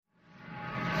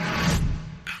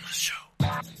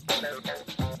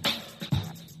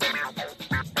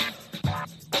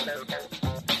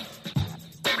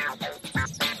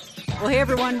hey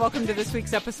everyone, welcome to this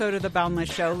week's episode of The Boundless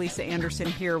Show. Lisa Anderson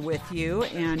here with you,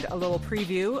 and a little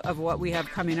preview of what we have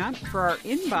coming up. For our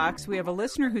inbox, we have a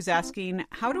listener who's asking,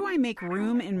 how do I make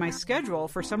room in my schedule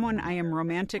for someone I am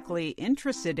romantically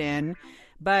interested in,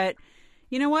 but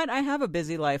you know what? I have a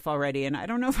busy life already, and I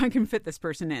don't know if I can fit this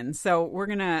person in. So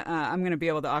I'm gonna be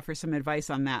able to offer some advice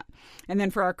on that. And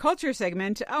then for our culture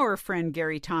segment, our friend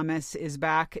Gary Thomas is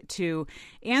back to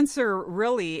answer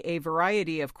really a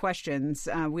variety of questions.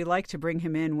 We like to bring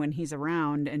him in when he's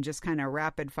around and just kind of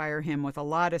rapid fire him with a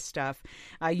lot of stuff.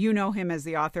 You know him as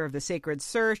the author of The Sacred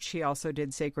Search. He also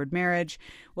did Sacred Marriage.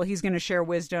 Well, he's going to share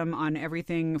wisdom on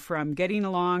everything from getting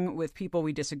along with people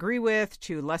we disagree with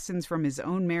to lessons from his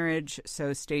own marriage. So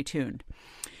stay tuned.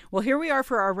 Well, here we are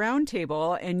for our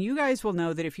roundtable, and you guys will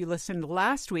know that if you listened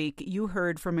last week, you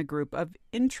heard from a group of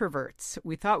introverts.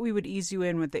 We thought we would ease you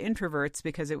in with the introverts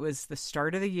because it was the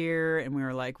start of the year, and we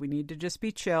were like, we need to just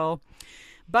be chill.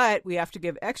 But we have to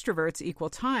give extroverts equal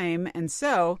time, and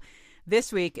so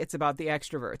this week, it's about the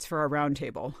extroverts for our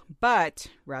roundtable. But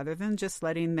rather than just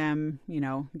letting them,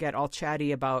 get all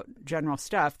chatty about general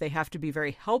stuff, they have to be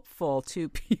very helpful to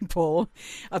people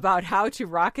about how to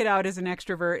rock it out as an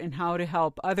extrovert and how to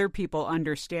help other people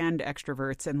understand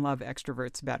extroverts and love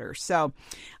extroverts better. So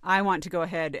I want to go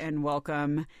ahead and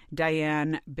welcome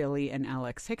Diane, Billy, and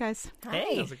Alex. Hey, guys.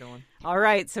 Hey. How's it going? All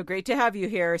right. So great to have you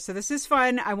here. So this is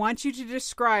fun. I want you to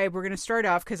describe, we're going to start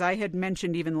off because I had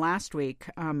mentioned even last week,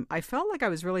 I felt like I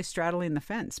was really straddling the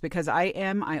fence because I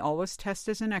always test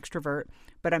as an extrovert,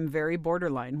 but I'm very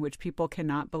borderline, which people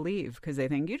cannot believe because they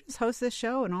think you just host this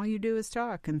show and all you do is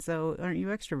talk. And so aren't you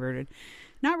extroverted?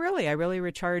 Not really. I really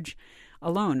recharge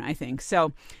alone, I think.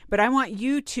 So, but I want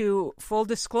you to, full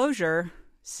disclosure,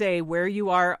 say where you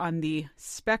are on the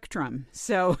spectrum.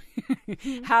 So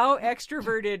how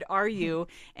extroverted are you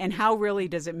and how really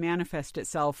does it manifest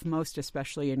itself, most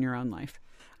especially in your own life?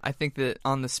 I think that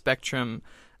on the spectrum,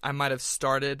 I might have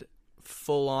started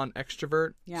full-on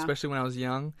extrovert, especially when I was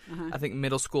young. I think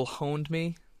middle school honed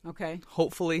me,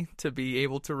 hopefully, to be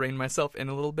able to rein myself in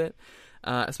a little bit,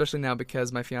 especially now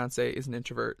because my fiance is an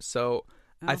introvert. So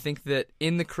I think that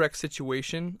in the correct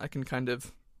situation, I can kind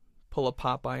of pull a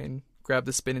Popeye and grab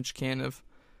the spinach can of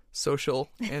social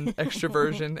and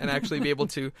extroversion and actually be able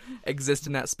to exist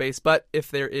in that space. But if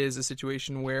there is a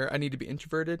situation where I need to be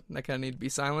introverted and I kind of need to be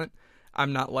silent,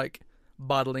 I'm not like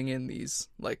bottling in these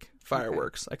like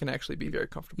fireworks. I can actually be very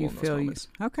comfortable in those moments.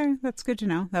 Okay, that's good to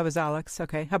know. That was Alex.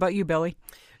 Okay, how about you, Billy?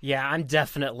 Yeah, I'm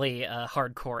definitely a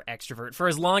hardcore extrovert for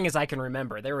as long as I can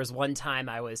remember. There was one time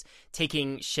I was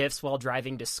taking shifts while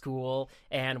driving to school,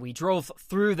 and we drove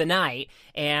through the night,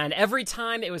 and every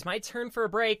time it was my turn for a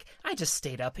break, I just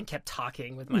stayed up and kept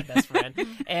talking with my best friend.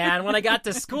 And when I got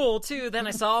to school, too, then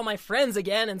I saw all my friends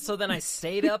again, and so then I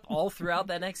stayed up all throughout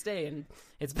that next day, and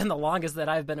it's been the longest that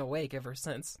I've been awake ever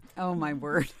since. Oh, my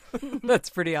word.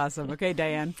 That's pretty awesome. Okay,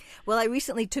 Diane. Well, I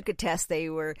recently took a test. They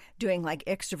were doing like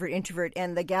extrovert, introvert,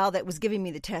 and the gal that was giving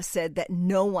me the test said that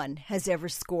no one has ever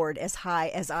scored as high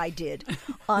as I did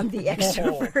on the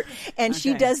extrovert. And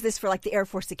she does this for like the Air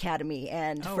Force Academy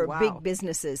and for big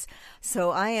businesses.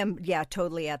 So I am,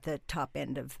 totally at the top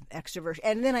end of extrovert.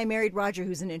 And then I married Roger,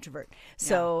 who's an introvert.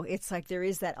 So it's like there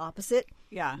is that opposite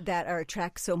that are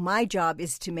attract. So my job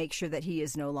is to make sure that he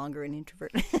is no longer an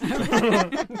introvert.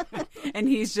 And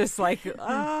he's just like,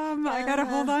 I got to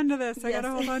hold on to this. I got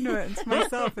to hold on to it.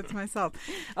 It's myself.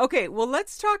 Okay, well,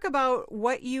 let's talk about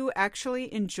what you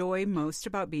actually enjoy most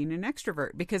about being an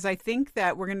extrovert, because I think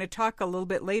that we're going to talk a little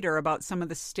bit later about some of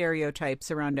the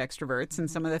stereotypes around extroverts and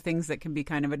some of the things that can be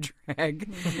kind of a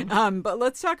drag. But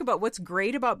let's talk about what's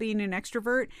great about being an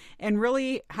extrovert and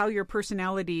really how your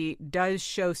personality does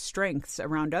show strengths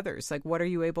around others. Like, what are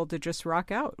you able to just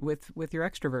rock out with your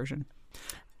extroversion?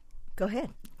 Go ahead.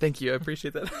 Thank you. I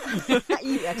appreciate that.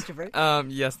 You extrovert.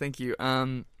 Yes, thank you.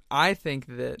 I think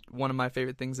that one of my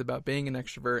favorite things about being an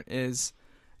extrovert is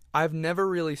I've never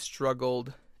really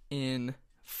struggled in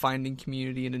finding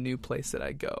community in a new place that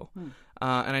I go.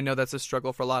 And I know that's a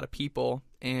struggle for a lot of people,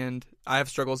 and I have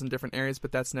struggles in different areas,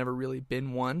 but that's never really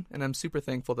been one. And I'm super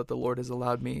thankful that the Lord has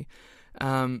allowed me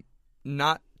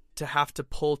not to have to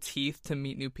pull teeth to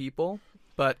meet new people.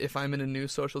 But if I'm in a new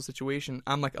social situation,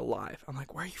 I'm like alive. I'm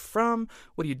like, where are you from?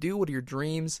 What do you do? What are your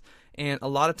dreams? And a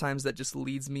lot of times that just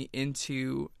leads me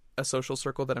into a social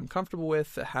circle that I'm comfortable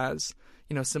with, that has,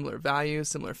 similar values,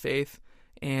 similar faith.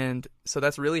 And so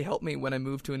that's really helped me when I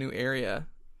move to a new area.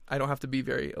 I don't have to be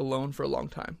very alone for a long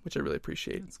time, which I really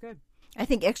appreciate. That's good. I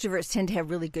think extroverts tend to have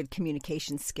really good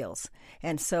communication skills.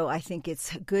 And so I think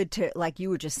it's good to, like you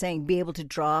were just saying, be able to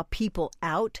draw people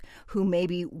out who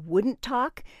maybe wouldn't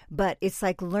talk, but it's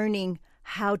like learning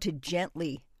how to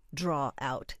gently draw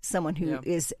out someone who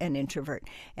is an introvert.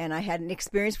 And I had an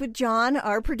experience with John,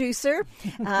 our producer.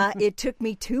 It took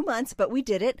me 2 months, but we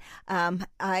did it.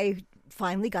 I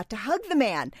finally got to hug the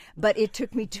man, but it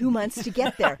took me 2 months to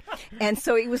get there. And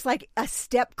so it was like a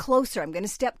step closer. I'm going to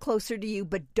step closer to you,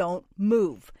 but don't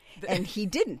move. And he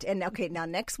didn't. And okay, now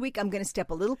next week I'm going to step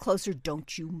a little closer.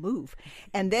 Don't you move.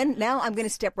 And then now I'm going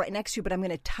to step right next to you, but I'm going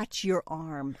to touch your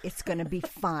arm. It's going to be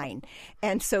fine.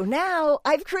 And so now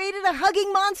I've created a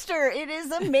hugging monster. It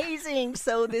is amazing.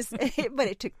 But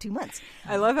it took 2 months.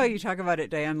 I love how you talk about it,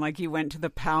 Diane, like you went to the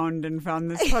pound and found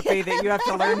this puppy that you have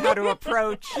to learn how to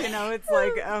approach. It's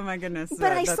like, oh my goodness.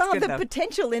 But I saw the though.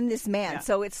 potential in this man. Yeah.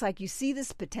 So it's like you see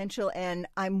this potential, and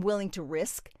I'm willing to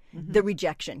risk the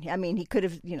rejection. I mean, he could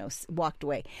have, walked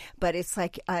away. But it's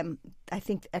like I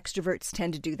think extroverts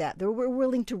tend to do that. We're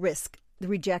willing to risk the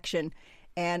rejection.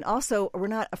 And also, we're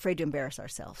not afraid to embarrass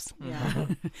ourselves. Yeah.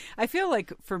 I feel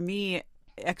like for me,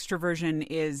 extroversion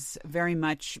is very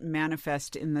much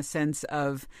manifest in the sense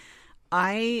of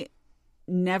I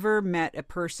never met a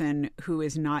person who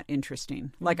is not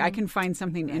interesting. Like I can find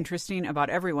something interesting about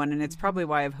everyone, and it's probably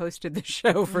why I've hosted the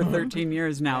show for 13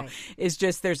 years now. Is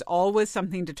just there's always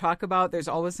something to talk about. There's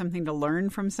always something to learn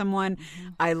from someone.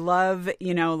 I love,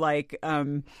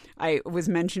 I was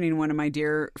mentioning one of my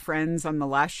dear friends on the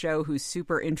last show who's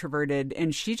super introverted,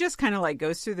 and she just kind of like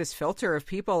goes through this filter of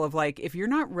people of like, if you're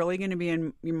not really going to be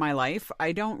in my life,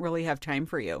 I don't really have time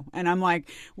for you. And I'm like,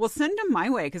 well, send them my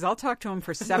way because I'll talk to them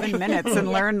for 7 minutes and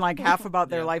learn like half about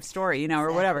their life story,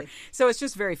 or whatever. So it's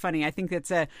just very funny. I think it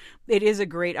is a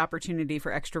great opportunity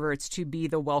for extroverts to be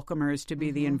the welcomers, to be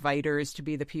the inviters, to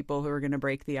be the people who are going to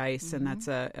break the ice. And that's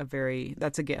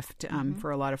a gift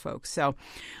for a lot of folks. So,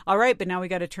 all right, but now we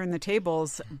got to turn the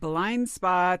tables. Blind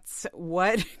spots.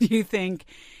 What do you think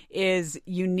is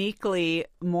uniquely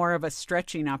more of a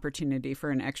stretching opportunity for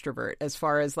an extrovert as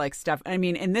far as like stuff? I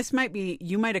mean, and this might be,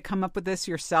 you might have come up with this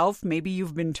yourself. Maybe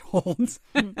you've been told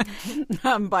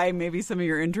by maybe some of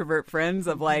your introvert friends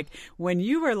of like, when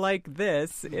you are like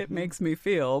this, it makes me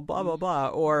feel blah, blah, blah.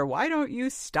 Or why don't you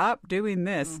stop doing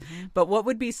this? But what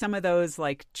would be some of those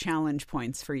like challenge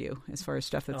points for you as far as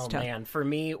stuff that's tough? Oh man, for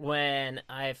me, when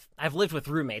I've lived with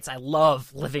roommates, I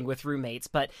love living with roommates,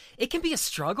 but it can be a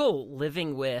struggle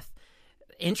living with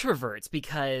introverts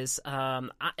because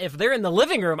if they're in the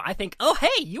living room, I think, oh,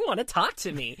 hey, you want to talk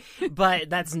to me.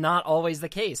 But that's not always the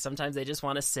case. Sometimes they just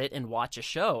want to sit and watch a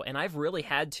show. And I've really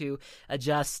had to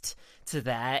adjust to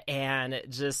that and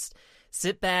just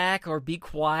sit back or be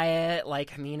quiet.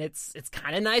 Like, I mean, it's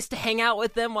kind of nice to hang out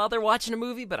with them while they're watching a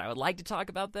movie, but I would like to talk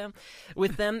about them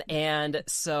with them. And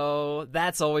so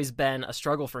that's always been a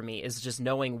struggle for me, is just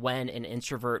knowing when an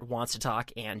introvert wants to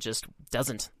talk and just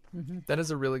doesn't. That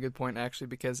is a really good point, actually,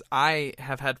 because I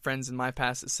have had friends in my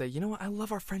past that say, you know what, I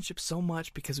love our friendship so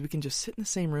much because we can just sit in the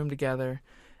same room together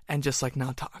and just like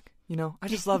not talk. I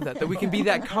just love that we can be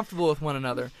that comfortable with one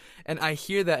another. And I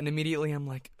hear that and immediately I'm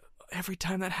like, every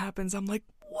time that happens, I'm like,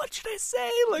 what should I say?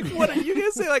 Like, what are you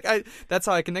going to say? Like, that's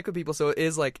how I connect with people. So it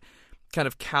is like kind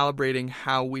of calibrating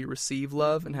how we receive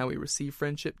love and how we receive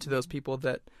friendship to those people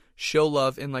that show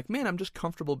love in like, man, I'm just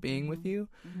comfortable being with you.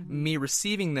 Me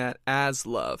receiving that as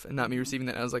love and not me receiving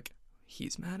that as like,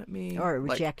 he's mad at me. Or a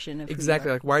rejection of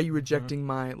exactly. Like, why are you rejecting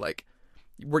my, like,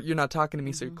 you're not talking to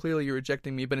me, so clearly you're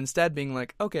rejecting me. But instead being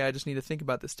like, okay, I just need to think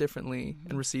about this differently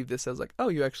and receive this as like, oh,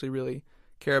 you actually really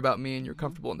care about me and you're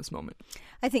comfortable in this moment.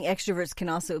 I think extroverts can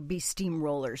also be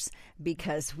steamrollers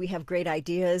because we have great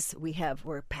ideas.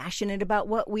 We're passionate about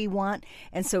what we want.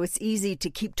 And so it's easy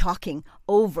to keep talking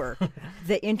over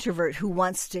the introvert who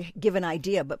wants to give an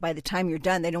idea. But by the time you're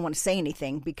done, they don't want to say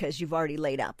anything because you've already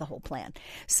laid out the whole plan.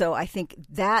 So I think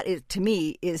that to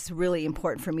me is really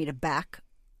important for me to back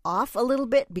off a little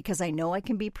bit because I know I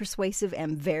can be persuasive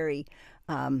and very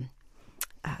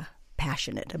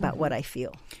passionate about what I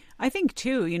feel. I think,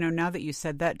 too, now that you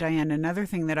said that, Diane, another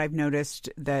thing that I've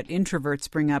noticed that introverts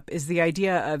bring up is the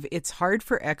idea of it's hard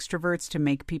for extroverts to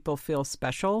make people feel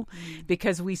special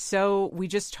because we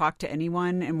just talk to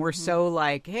anyone and we're so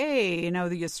like, hey,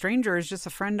 the stranger is just a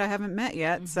friend I haven't met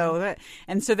yet. So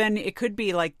then it could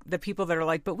be like the people that are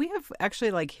like, but we have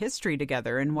actually like history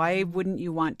together. And why wouldn't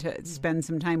you want to spend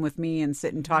some time with me and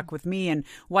sit and talk with me? And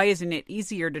why isn't it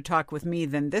easier to talk with me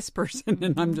than this person?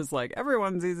 And I'm just like,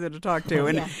 everyone's easy to talk to.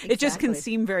 And it just can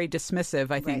seem very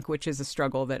dismissive, I think, which is a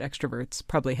struggle that extroverts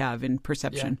probably have in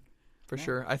perception. Yeah, for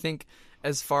sure. I think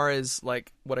as far as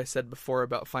like what I said before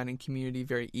about finding community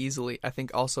very easily, I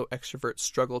think also extroverts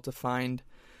struggle to find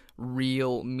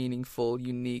real, meaningful,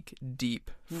 unique, deep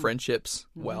friendships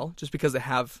well, just because they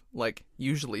have like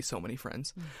usually so many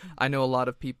friends. I know a lot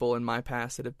of people in my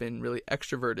past that have been really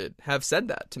extroverted have said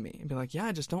that to me and been like, yeah,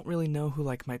 I just don't really know who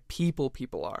like my people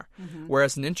are.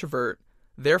 Whereas an introvert,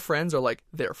 their friends are like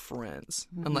their friends,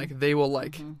 and like they will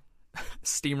like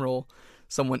steamroll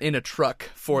someone in a truck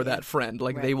for that friend.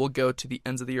 Like they will go to the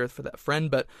ends of the earth for that friend.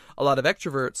 But a lot of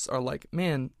extroverts are like,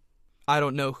 man, I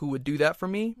don't know who would do that for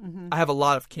me. I have a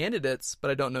lot of candidates,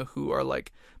 but I don't know who are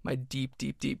like my deep,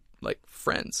 deep, deep like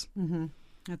friends.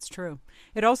 That's true.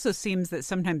 It also seems that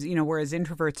sometimes, you know, whereas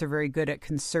introverts are very good at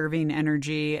conserving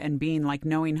energy and being like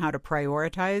knowing how to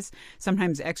prioritize,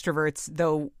 sometimes extroverts,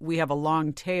 though we have a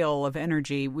long tail of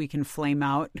energy, we can flame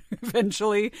out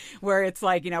eventually, where it's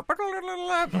like, you know,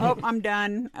 oh, I'm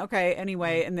done. Okay,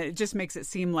 anyway. And then it just makes it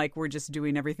seem like we're just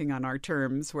doing everything on our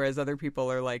terms, whereas other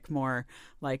people are like more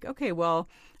like, okay, well,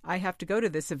 I have to go to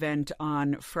this event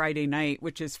on Friday night,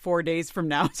 which is 4 days from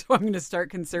now. So I'm going to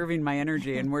start conserving my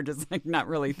energy. And we're just like not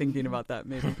really thinking about that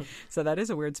maybe. So that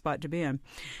is a weird spot to be in.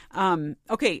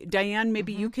 Okay, Diane,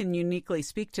 maybe you can uniquely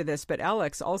speak to this, but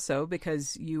Alex also,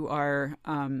 because you are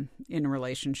in a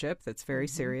relationship that's very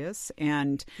serious.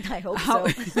 And I hope so.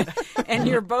 And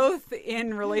you're both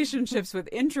in relationships with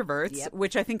introverts,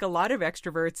 which I think a lot of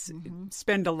extroverts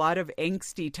spend a lot of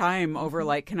angsty time over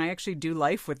like, can I actually do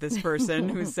life with this person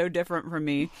who's so different from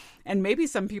me? And maybe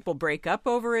some people break up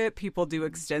over it. People do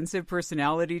extensive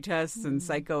personality tests and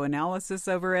psychoanalysis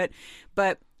over it.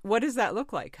 But what does that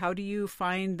look like? How do you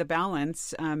find the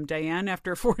balance, Diane,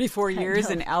 after 44 years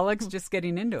and Alex just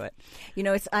getting into it? You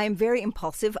know, I'm very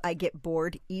impulsive. I get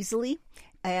bored easily,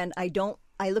 and I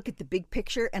look at the big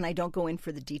picture and I don't go in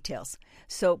for the details.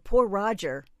 So poor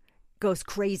Roger goes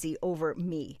crazy over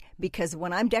me, because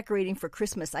when I'm decorating for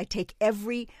Christmas, I take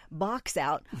every box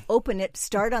out, open it,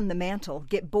 start on the mantle,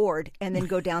 get bored, and then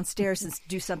go downstairs and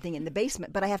do something in the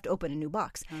basement. But I have to open a new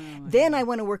box. Then I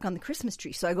want to work on the Christmas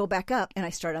tree. So I go back up and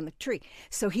I start on the tree.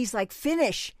 So he's like,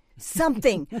 finish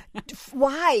something.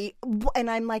 Why? And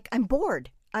I'm like, I'm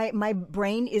bored. My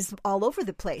brain is all over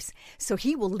the place. So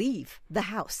he will leave the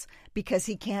house because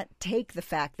he can't take the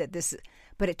fact that this.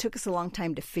 But it took us a long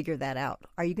time to figure that out.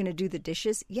 Are you going to do the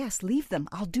dishes? Yes, leave them.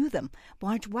 I'll do them.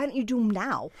 Why don't you do them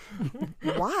now?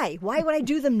 Why? Why would I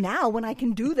do them now when I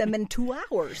can do them in 2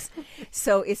 hours?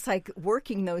 So it's like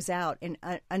working those out and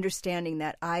understanding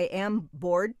that I am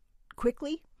bored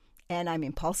quickly and I'm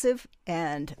impulsive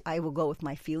and I will go with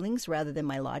my feelings rather than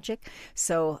my logic.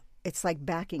 So it's like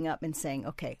backing up and saying,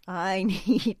 okay, I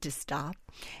need to stop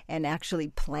and actually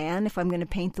plan if I'm going to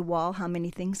paint the wall, how many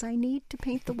things I need to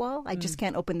paint the wall. I just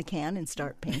can't open the can and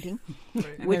start painting.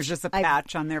 And there's just a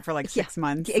patch on there for like 6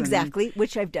 months. Exactly,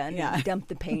 which I've done. Yeah. Dump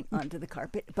the paint onto the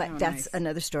carpet. But that's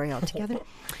another story altogether.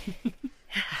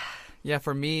 Yeah,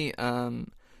 for me,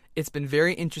 it's been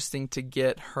very interesting to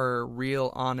get her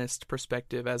real honest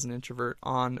perspective as an introvert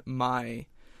on my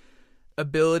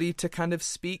ability to kind of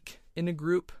speak in a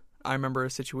group. I remember a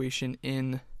situation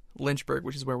in Lynchburg,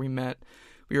 which is where we met.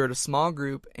 We were at a small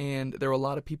group, and there were a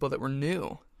lot of people that were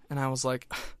new. And I was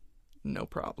like, no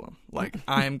problem. Like,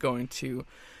 I am going to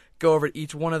go over to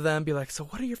each one of them, be like, so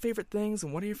what are your favorite things?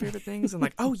 And what are your favorite things? And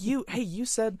like, oh, you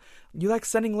said you like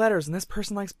sending letters, and this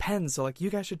person likes pens. So, like, you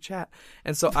guys should chat.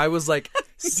 And so I was, like,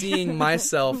 seeing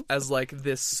myself as, like,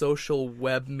 this social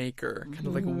web maker, kind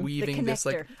of, like, weaving this,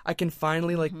 like, I can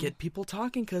finally, like, get people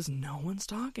talking because no one's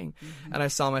talking. And I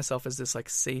saw myself as this, like,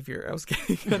 savior. I was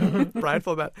getting kind of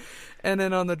prideful about it. And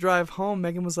then on the drive home,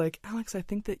 Megan was like, Alex, I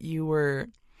think that you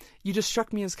just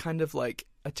struck me as kind of, like,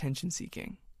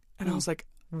 attention-seeking. And I was like,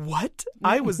 what?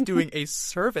 I was doing a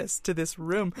service to this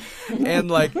room, and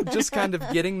like just kind of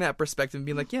getting that perspective and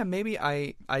being like, yeah, maybe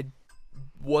I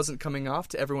wasn't coming off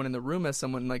to everyone in the room as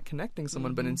someone like connecting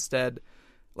someone, but instead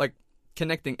like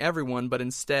connecting everyone, but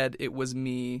instead it was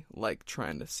me like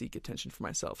trying to seek attention for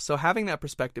myself. So having that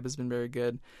perspective has been very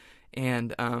good,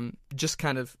 and just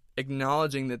kind of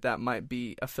acknowledging that might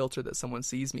be a filter that someone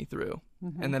sees me through,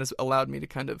 and that has allowed me to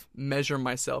kind of measure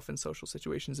myself in social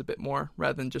situations a bit more,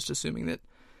 rather than just assuming that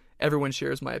everyone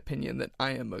shares my opinion that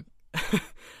I am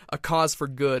a cause for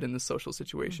good in the social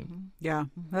situation. Yeah,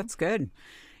 that's good.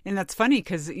 And that's funny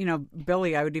because, you know,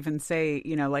 Billy, I would even say,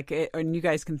 you know, like, and you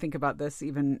guys can think about this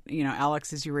even, you know,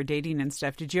 Alex, as you were dating and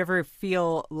stuff, did you ever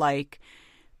feel like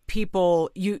people,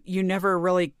 you never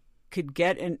really could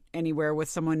get anywhere with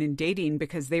someone in dating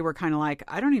because they were kind of like,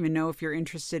 I don't even know if you're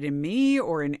interested in me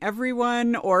or in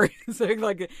everyone, or it's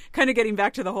like kind of getting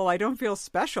back to the whole I don't feel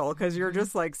special because you're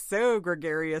just like so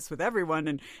gregarious with everyone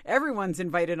and everyone's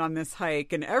invited on this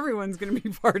hike and everyone's going to be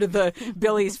part of the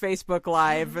Billy's Facebook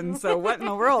Live. And so what in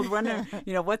the world,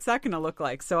 what's that going to look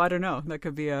like? So I don't know. That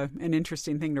could be an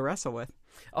interesting thing to wrestle with.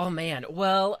 Oh, man.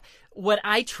 Well, what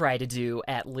I try to do,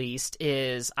 at least,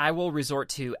 is I will resort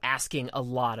to asking a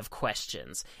lot of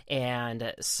questions.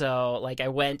 And so, like, I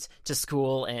went to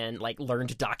school and, like,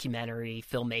 learned documentary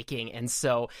filmmaking. And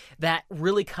so that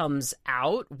really comes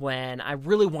out when I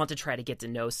really want to try to get to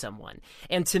know someone.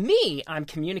 And to me, I'm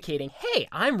communicating, hey,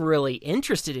 I'm really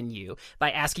interested in you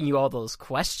by asking you all those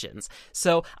questions.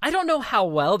 So I don't know how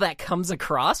well that comes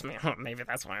across. Maybe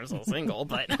that's why I'm so single,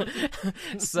 but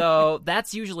so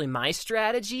that's usually my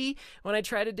strategy when I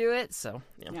try to do it. So,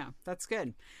 yeah, that's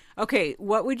good. Okay,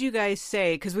 what would you guys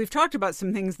say? Because we've talked about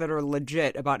some things that are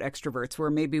legit about extroverts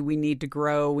where maybe we need to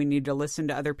grow, we need to listen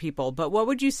to other people. But what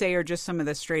would you say are just some of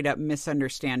the straight up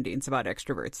misunderstandings about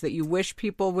extroverts that you wish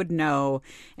people would know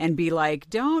and be like,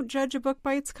 don't judge a book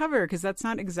by its cover because that's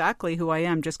not exactly who I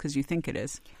am just because you think it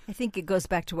is? I think it goes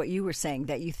back to what you were saying,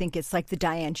 that you think it's like the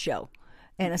Diane show.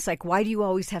 And it's like, why do you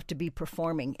always have to be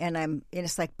performing? And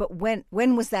it's like, but when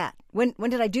was that? When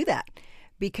did I do that?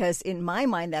 Because in my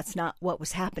mind, that's not what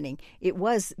was happening. It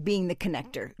was being the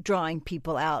connector, drawing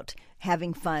people out,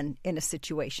 having fun in a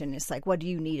situation. It's like, what, do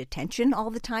you need attention all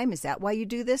the time? Is that why you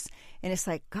do this? And it's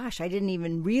like, gosh, I didn't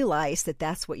even realize that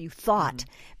that's what you thought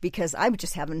because I'm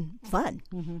just having fun,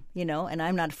 and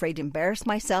I'm not afraid to embarrass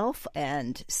myself.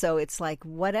 And so it's like,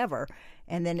 whatever.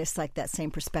 And then it's like that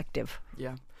same perspective.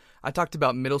 Yeah. I talked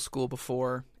about middle school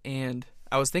before, and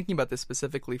I was thinking about this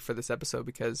specifically for this episode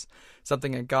because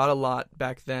something I got a lot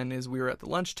back then is we were at the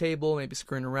lunch table, maybe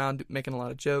screwing around, making a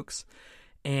lot of jokes.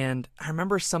 And I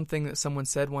remember something that someone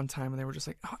said one time, and they were just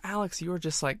like, oh, Alex, you're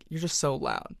just so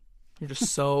loud. You're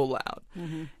just so loud.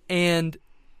 And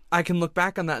I can look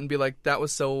back on that and be like, that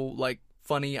was so, like,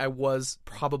 funny. I was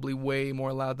probably way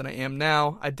more loud than I am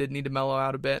now. I did need to mellow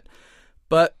out a bit.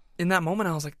 But in that moment,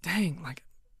 I was like, dang, like,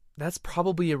 that's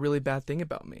probably a really bad thing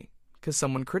about me because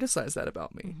someone criticized that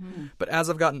about me. But as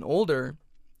I've gotten older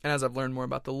and as I've learned more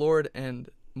about the Lord and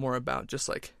more about just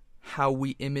like how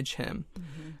we image him,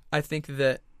 I think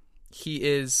that he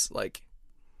is like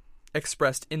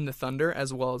expressed in the thunder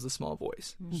as well as the small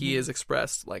voice. He is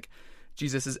expressed like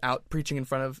Jesus is out preaching in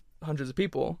front of hundreds of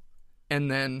people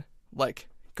and then like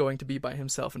going to be by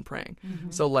himself and praying.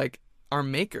 So like our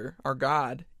maker, our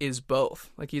God, is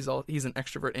both. Like he's an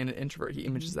extrovert and an introvert. He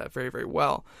images that very, very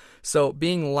well. So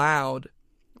being loud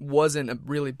wasn't a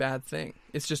really bad thing.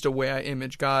 It's just a way I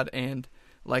image God, and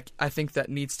like I think that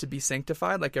needs to be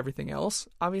sanctified like everything else,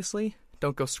 obviously.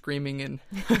 Don't go screaming in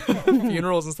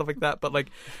funerals and stuff like that. But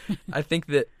like I think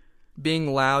that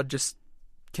being loud just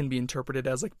can be interpreted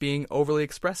as like being overly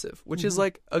expressive, which is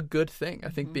like a good thing. I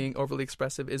think being overly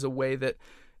expressive is a way that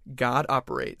God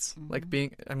operates. Like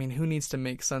who needs to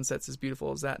make sunsets as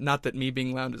beautiful as that? Not that me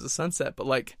being loud is a sunset, but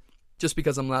like just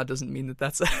because I'm loud doesn't mean that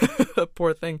that's a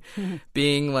poor thing.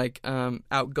 Being like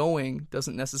outgoing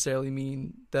doesn't necessarily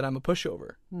mean that I'm a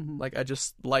pushover. Like I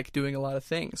just like doing a lot of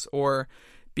things. Or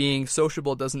being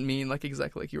sociable doesn't mean, like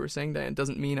exactly like you were saying, Diane,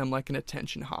 doesn't mean I'm like an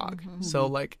attention hog. So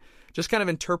like just kind of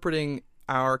interpreting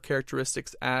our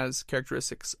characteristics as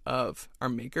characteristics of our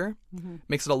maker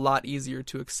makes it a lot easier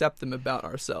to accept them about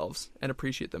ourselves and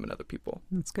appreciate them in other people.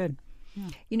 That's good.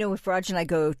 Yeah. If Raj and I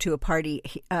go to a party,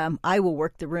 I will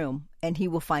work the room and he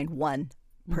will find one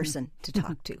person to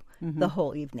talk to the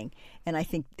whole evening. And I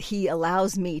think he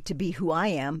allows me to be who I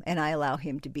am and I allow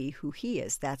him to be who he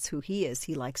is. That's who he is.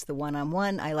 He likes the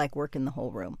one-on-one. I like working the whole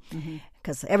room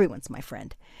because everyone's my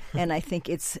friend. And I think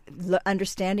it's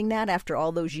understanding that after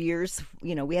all those years,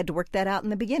 we had to work that out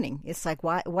in the beginning. It's like,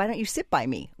 why don't you sit by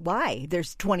me? Why?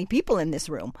 There's 20 people in this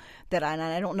room that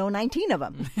I don't know 19 of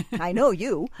them. I know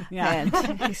you. Yeah.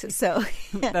 And so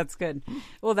that's good.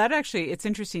 Well, that actually, it's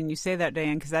interesting you say that,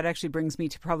 Diane, because that actually brings me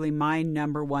to probably my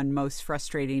number one most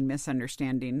frustrating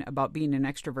misunderstanding about being an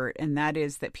extrovert. And that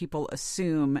is that people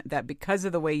assume that because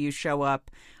of the way you show up,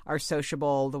 are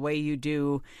sociable, the way you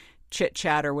do chit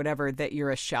chat or whatever, that you're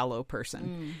a shallow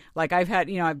person. Like I've had,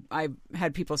 I've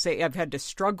had people say I've had to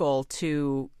struggle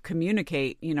to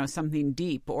communicate, something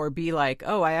deep or be like,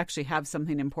 oh, I actually have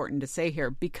something important to say here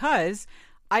because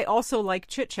I also like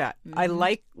chit chat. I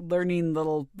like learning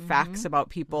little facts about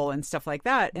people and stuff like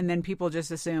that. And then people just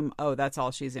assume, oh, that's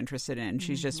all she's interested in.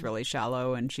 She's just really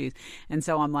shallow. And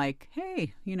so I'm like,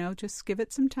 hey, just give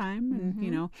it some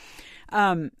time.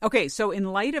 And, okay. So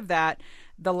in light of that,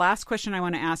 The last question I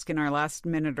want to ask in our last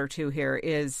minute or two here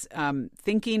is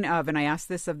thinking of, and I ask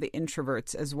this of the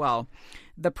introverts as well,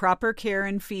 the proper care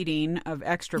and feeding of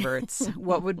extroverts.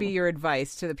 What would be your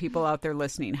advice to the people out there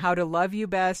listening? How to love you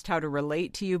best, how to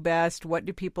relate to you best, what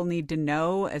do people need to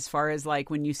know as far as like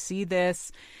when you see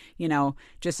this,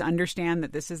 just understand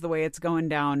that this is the way it's going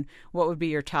down. What would be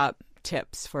your top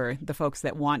tips for the folks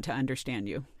that want to understand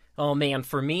you? Oh man,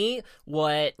 for me,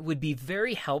 what would be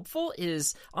very helpful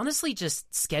is honestly just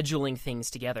scheduling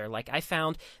things together. Like I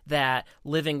found that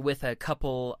living with a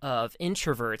couple of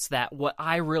introverts, that what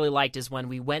I really liked is when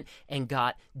we went and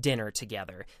got dinner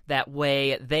together. That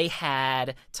way they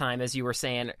had time, as you were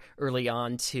saying early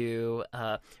on, to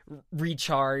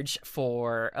recharge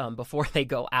for before they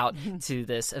go out to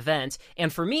this event.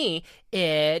 And for me,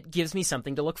 it gives me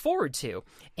something to look forward to.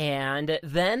 And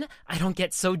then I don't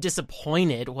get so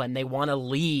disappointed when they want to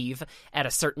leave at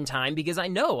a certain time because I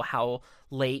know how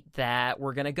late that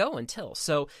we're going to go until.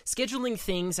 So scheduling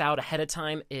things out ahead of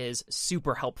time is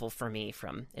super helpful for me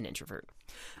from an introvert.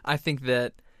 I think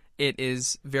that it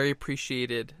is very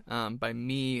appreciated by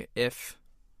me if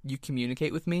you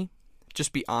communicate with me.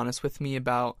 Just be honest with me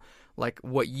about like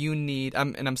what you need.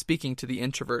 I'm speaking to the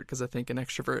introvert because I think an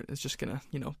extrovert is just gonna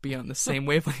be on the same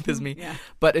wavelength as me. Yeah.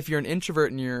 But if you're an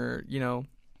introvert and you're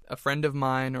a friend of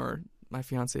mine or my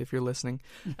fiance, if you're listening,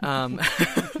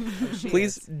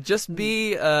 please just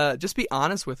be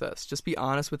honest with us. Just be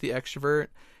honest with the extrovert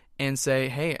and say,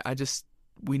 hey,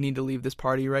 we need to leave this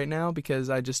party right now because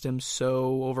I just am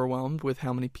so overwhelmed with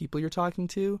how many people you're talking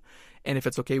to, and if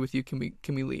it's okay with you, can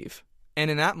we leave?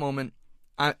 And in that moment,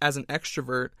 as an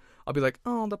extrovert, I'll be like,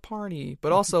 oh, the party.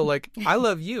 But also, like, I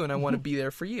love you and I want to be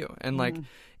there for you. And, like,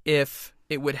 if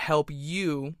it would help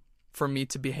you for me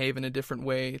to behave in a different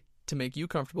way to make you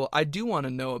comfortable, I do want to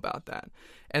know about that.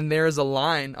 And there is a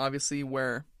line, obviously,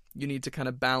 where you need to kind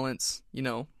of balance,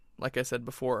 like I said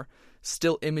before,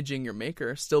 still imaging your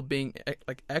maker, still being,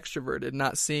 like, extroverted,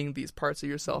 not seeing these parts of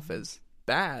yourself as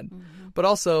bad. But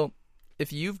also,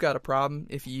 if you've got a problem,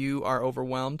 if you are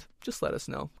overwhelmed, just let us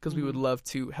know because we would love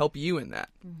to help you in that.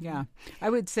 Yeah.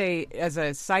 I would say as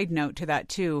a side note to that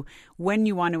too, when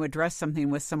you want to address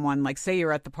something with someone, like say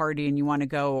you're at the party and you want to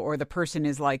go, or the person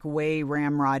is like way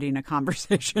ramrodding a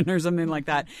conversation or something like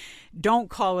that, don't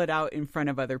call it out in front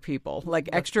of other people. Like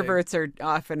extroverts are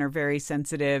often very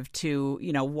sensitive to,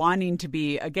 wanting to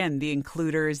be, again, the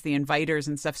includers, the inviters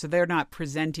and stuff. So we're not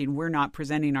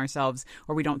presenting ourselves,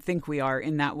 or we don't think we are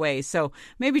in that way. So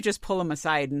maybe just pull them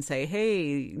aside and say,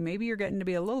 hey, maybe you're getting to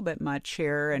be a little bit much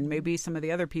here, and maybe some of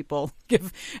the other people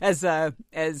give, as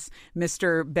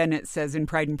Mr. Bennett says in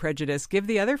Pride and Prejudice, give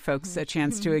the other folks a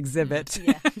chance to exhibit.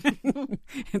 Yeah.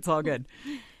 It's all good.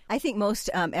 I think most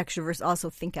extroverts also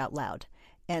think out loud.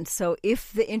 And so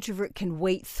if the introvert can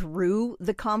wait through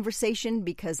the conversation,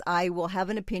 because I will have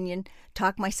an opinion,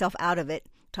 talk myself out of it,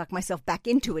 talk myself back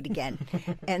into it again.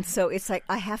 And so it's like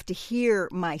I have to hear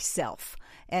myself.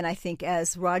 And I think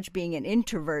as Raj being an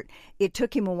introvert, it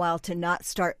took him a while to not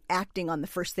start acting on the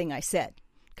first thing I said,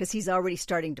 because he's already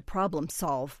starting to problem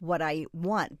solve what I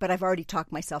want, but I've already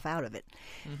talked myself out of it.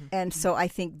 And so I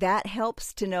think that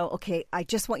helps to know, okay, I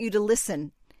just want you to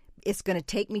listen. It's going to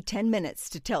take me 10 minutes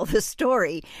to tell the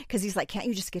story, because he's like, can't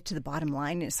you just get to the bottom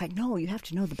line? And it's like, no, you have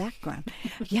to know the background.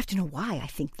 You have to know why I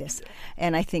think this.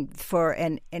 And I think for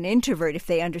an introvert, if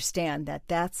they understand that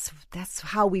that's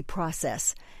how we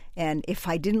process. And if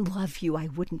I didn't love you, I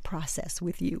wouldn't process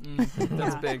with you.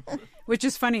 That's big. Which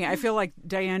is funny. I feel like,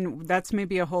 Diane, that's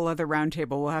maybe a whole other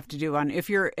roundtable we'll have to do on if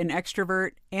you're an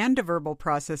extrovert and a verbal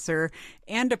processor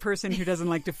and a person who doesn't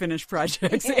like to finish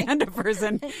projects and a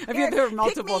person. I mean, there are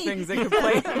multiple things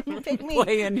that could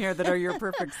play in here that are your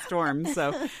perfect storm.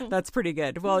 So that's pretty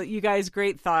good. Well, you guys,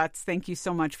 great thoughts. Thank you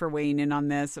so much for weighing in on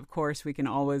this. Of course, we can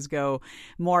always go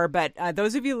more. But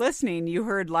those of you listening, you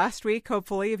heard last week,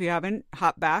 hopefully, if you haven't,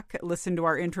 hop back, listen to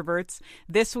our introverts.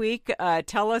 This week,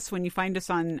 tell us when you find us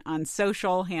on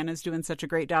social. Hannah's doing such a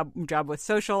great job with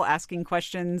social, asking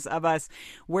questions of us.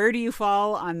 Where do you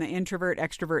fall on the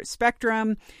introvert-extrovert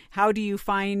spectrum? How do you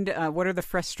find, what are the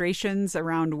frustrations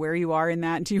around where you are in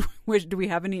that? Do we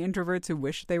have any introverts who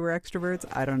wish they were extroverts?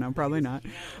 I don't know, probably not,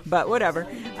 but whatever.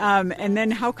 And then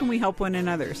how can we help one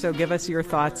another? So give us your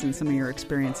thoughts and some of your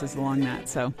experiences along that.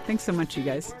 So thanks so much, you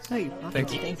guys. Oh, you're welcome.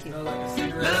 Thank you. Thank you.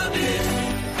 Love is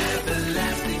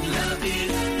everlasting. Love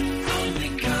is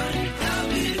only kind.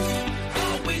 Love is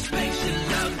always patient.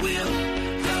 Love will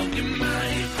blow your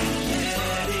mind if you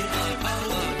let it.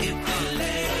 Oh, if you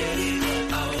let it.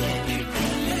 Oh, if you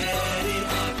let it.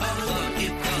 Oh, if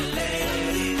you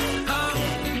let it. Oh,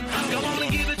 I'm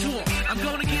gonna give it to him. I'm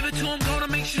gonna give it to him. Gonna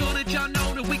make sure that y'all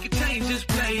know that we can change this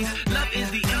place. Love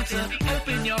is the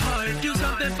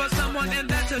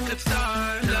to a good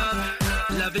start.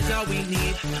 Love is all we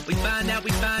need. We find out,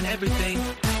 we find everything.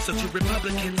 So to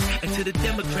Republicans and to the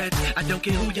Democrats, I don't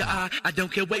care who you are, I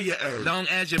don't care where you are. Long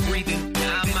as you're breathing,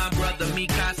 I'm my brother, me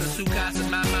casa, su casa,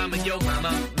 my mama, yo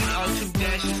mama. We all two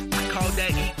dashes, I call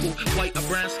that equal. White or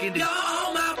brown skinned,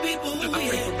 all my people. I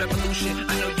pray for revolution,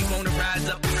 I know you wanna rise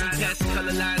up. See past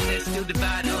color lines that still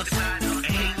divide us. And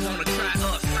hate wanna try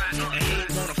us, and hate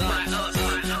wanna fry us.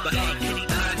 But hate can he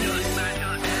find us?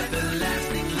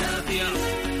 Everlasting love,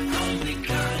 yeah. Only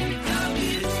kind love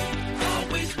is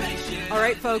always patient. All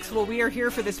right, folks. Well, we are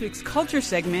here for this week's culture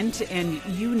segment, and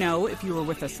you know, if you were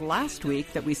with us last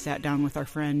week, that we sat down with our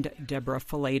friend Deborah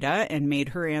Fileta and made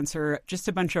her answer just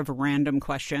a bunch of random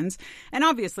questions. And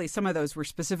obviously, some of those were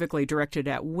specifically directed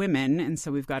at women, and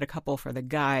so we've got a couple for the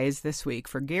guys this week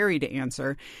for Gary to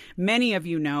answer. Many of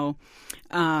you know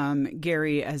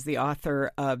Gary as the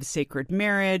author of Sacred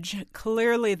Marriage,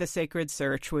 Clearly the Sacred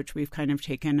Search, which we've kind of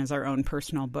taken as our own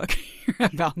personal book here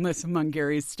at Boundless among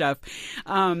Gary's stuff.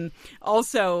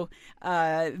 Also,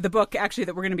 the book actually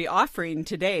that we're going to be offering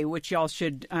today, which y'all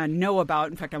should know about.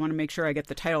 In fact, I want to make sure I get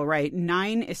the title right.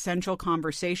 9 Essential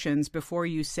Conversations Before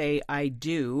You Say I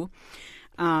Do.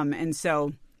 And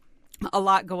so a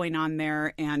lot going on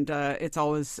there, and it's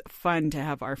always fun to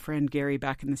have our friend Gary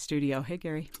back in the studio. Hey,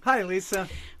 Gary. Hi, Lisa.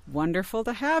 Wonderful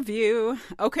to have you.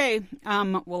 Okay.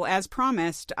 Well, as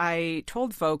promised, I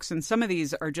told folks, and some of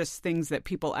these are just things that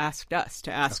people asked us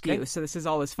to ask you. So this is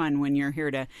always fun when you're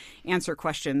here to answer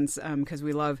questions, because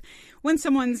we love when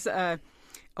someone's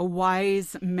a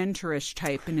wise, mentorish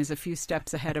type and is a few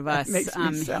steps ahead of us. Makes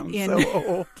me sound in so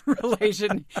old.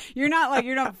 relation. You're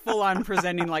not full on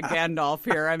presenting like Gandalf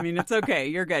here. I mean, it's okay.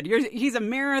 You're good. He's a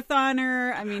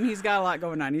marathoner. I mean, he's got a lot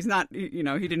going on. He's not, he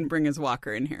didn't bring his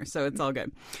walker in here, so it's all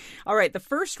good. All right, the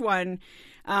first one.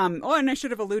 And I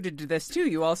should have alluded to this too.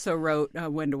 You also wrote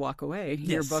When to Walk Away,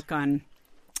 your book on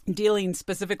dealing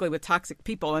specifically with toxic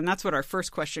people. And that's what our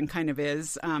first question kind of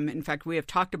is. In fact, we have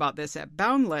talked about this at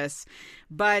Boundless,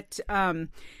 but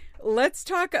let's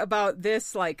talk about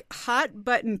this like hot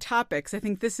button topics. I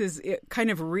think this is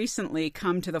kind of recently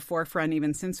come to the forefront,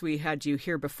 even since we had you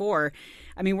here before.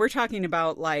 I mean, we're talking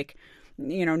about like,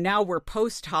 now we're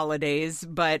post holidays,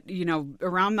 but,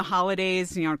 around the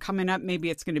holidays, coming up, maybe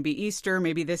it's going to be Easter,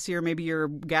 maybe this year, maybe you're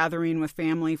gathering with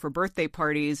family for birthday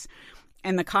parties.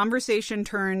 And the conversation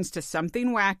turns to something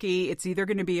wacky. It's either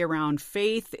going to be around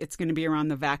faith, it's going to be around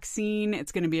the vaccine,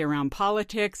 it's going to be around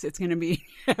politics, it's going to be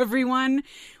everyone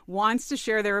wants to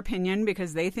share their opinion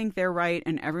because they think they're right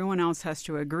and everyone else has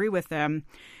to agree with them.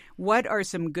 What are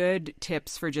some good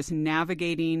tips for just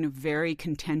navigating very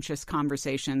contentious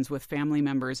conversations with family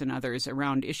members and others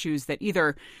around issues that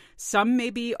either some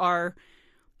maybe are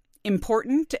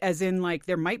important, as in like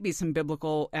there might be some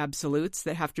biblical absolutes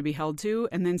that have to be held to,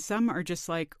 and then some are just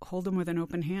like hold them with an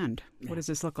open hand. What does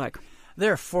this look like?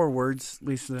 There are 4 words,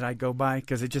 Lisa, that I go by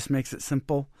because it just makes it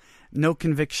simple. No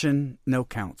conviction, no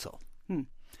counsel.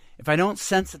 If I don't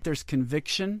sense that there's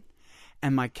conviction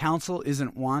and my counsel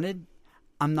isn't wanted,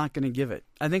 I'm not going to give it.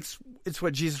 I think it's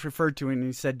what Jesus referred to when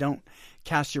he said, don't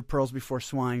cast your pearls before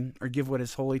swine or give what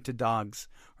is holy to dogs,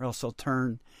 or else they'll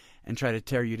turn and try to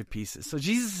tear you to pieces. So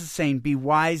Jesus is saying, be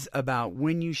wise about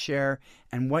when you share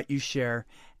and what you share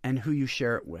and who you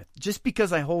share it with. Just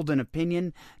because I hold an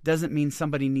opinion doesn't mean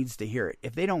somebody needs to hear it.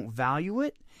 If they don't value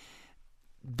it,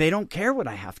 they don't care what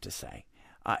I have to say.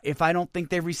 If I don't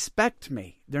think they respect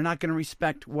me, they're not going to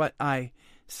respect what I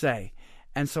say.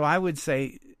 And so I would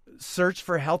say, search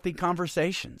for healthy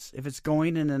conversations. If it's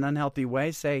going in an unhealthy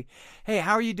way, say, hey,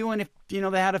 how are you doing if, they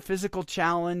had a physical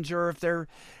challenge, or if they're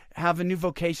have a new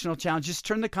vocational challenge? Just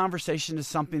turn the conversation to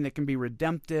something that can be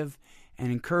redemptive and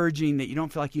encouraging, that you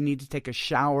don't feel like you need to take a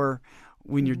shower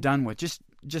when you're done with.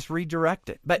 Just redirect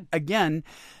it. But again,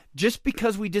 just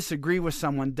because we disagree with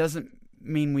someone doesn't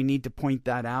mean we need to point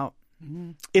that out.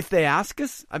 If they ask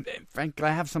us, frankly,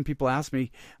 I have some people ask me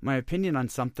my opinion on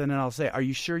something, and I'll say, are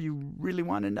you sure you really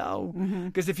want to know?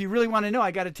 Because if you really want to know,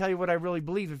 I got to tell you what I really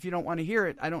believe. If you don't want to hear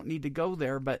it, I don't need to go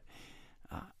there, but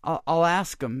I'll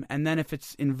ask them. And then if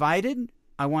it's invited,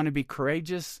 I want to be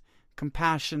courageous,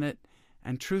 compassionate,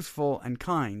 and truthful and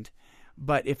kind.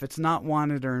 But if it's not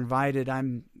wanted or invited,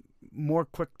 I'm more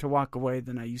quick to walk away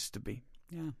than I used to be.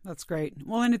 Yeah, that's great.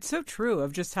 Well, and it's so true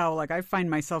of just how, like, I find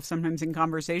myself sometimes in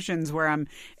conversations where I'm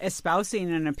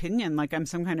espousing an opinion like I'm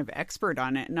some kind of expert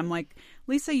on it. And I'm like,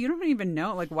 Lisa, you don't even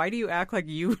know. Like, why do you act like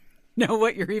you know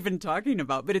what you're even talking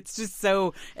about, but it's just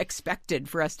so expected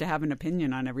for us to have an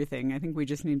opinion on everything. I think we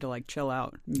just need to like chill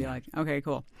out and be like, okay,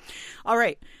 cool. All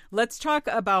right, let's talk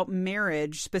about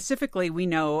marriage. Specifically, we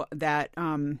know that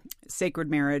Sacred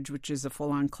Marriage, which is a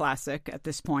full-on classic at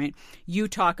this point, you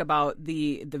talk about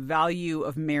the value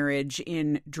of marriage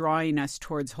in drawing us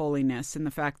towards holiness and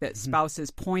the fact that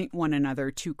spouses point one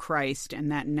another to Christ,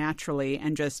 and that naturally,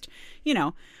 and just, you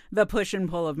know, the push and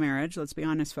pull of marriage, let's be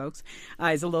honest, folks,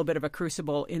 is a little bit of a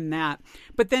crucible in that.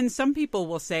 But then some people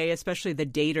will say, especially the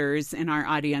daters in our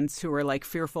audience who are like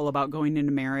fearful about going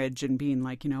into marriage and being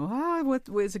like, you know, what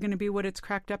is it going to be what it's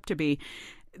cracked up to be?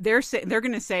 They're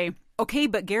going to say, okay,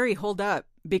 but Gary, hold up,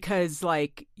 because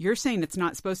like you're saying it's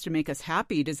not supposed to make us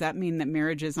happy. Does that mean that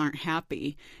marriages aren't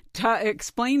happy?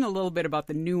 Explain a little bit about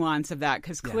the nuance of that,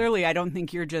 because clearly I don't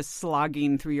think you're just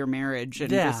slogging through your marriage. And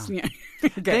just, okay.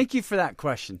 Thank you for that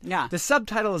question. Yeah. The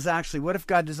subtitle is actually, what if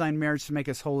God designed marriage to make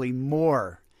us holy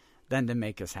more than to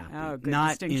make us happy? Oh, good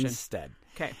not distinction. instead.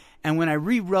 Okay. And when I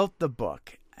rewrote the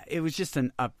book, it was just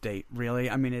an update, really.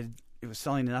 I mean, it was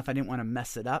selling enough. I didn't want to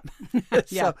mess it up.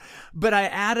 Yeah. But I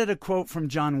added a quote from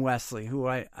John Wesley, who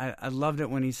I loved it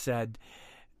when he said,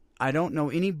 I don't know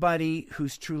anybody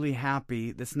who's truly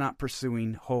happy that's not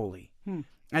pursuing holy.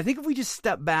 I think if we just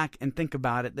step back and think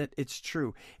about it, that it's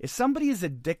true. If somebody is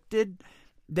addicted,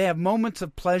 they have moments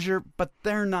of pleasure, but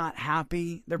they're not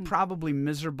happy. They're probably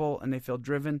miserable and they feel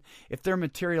driven. If they're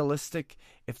materialistic,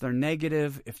 if they're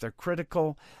negative, if they're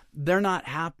critical, they're not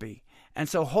happy. And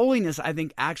so holiness, I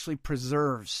think, actually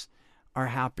preserves our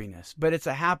happiness. But it's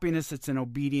a happiness that's in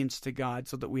obedience to God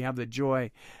so that we have the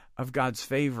joy of God's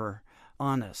favor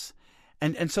on us.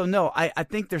 And so, no, I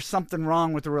think there's something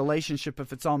wrong with the relationship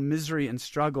if it's all misery and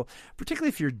struggle, particularly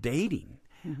if you're dating.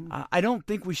 I don't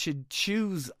think we should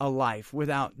choose a life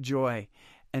without joy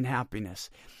and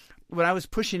happiness. What I was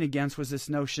pushing against was this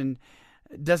notion,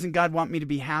 doesn't God want me to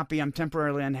be happy? I'm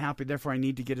temporarily unhappy, therefore I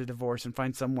need to get a divorce and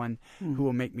find someone who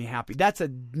will make me happy. That's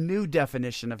a new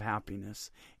definition of happiness.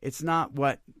 It's not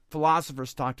what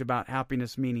philosophers talked about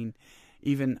happiness meaning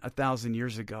even 1,000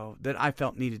 years ago, that I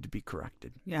felt needed to be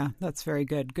corrected. Yeah, that's very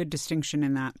good. Good distinction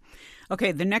in that.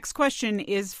 Okay, the next question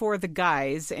is for the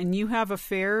guys, and you have a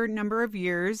fair number of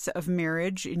years of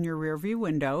marriage in your rearview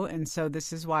window, and so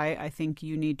this is why I think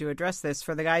you need to address this.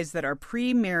 For the guys that are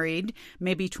pre-married,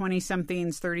 maybe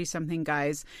 20-somethings, 30-something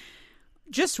guys,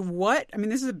 just what, I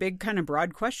mean, this is a big kind of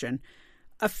broad question.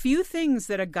 A few things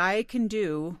that a guy can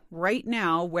do right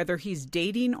now, whether he's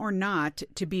dating or not,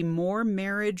 to be more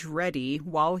marriage ready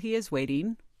while he is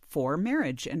waiting for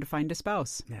marriage and to find a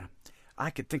spouse. Yeah. I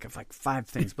could think of like 5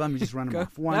 things, but let me just run them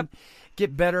off. One, Yep.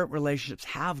 Get better at relationships.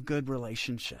 Have good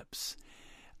relationships.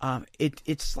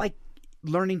 It's like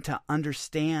learning to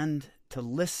understand, to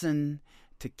listen,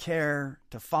 to care,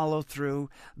 to follow through.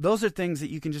 Those are things that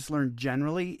you can just learn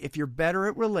generally. If you're better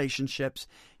at relationships,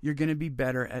 you're going to be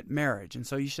better at marriage. And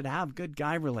so you should have good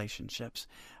guy relationships.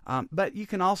 But you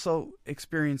can also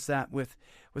experience that with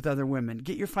other women.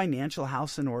 Get your financial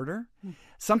house in order.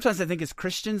 Sometimes I think as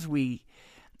Christians, we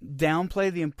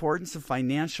downplay the importance of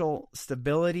financial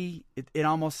stability. It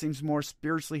almost seems more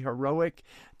spiritually heroic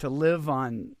to live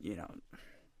on,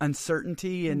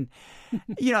 uncertainty and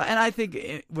and I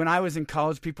think when I was in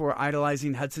college, people were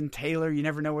idolizing Hudson Taylor. You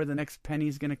never know where the next penny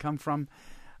is going to come from.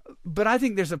 But I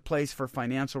think there's a place for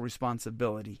financial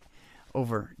responsibility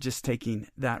over just taking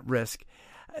that risk.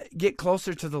 Get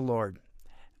closer to the Lord.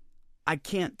 I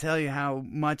can't tell you how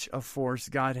much a force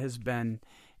God has been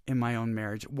in my own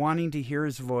marriage, wanting to hear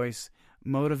his voice,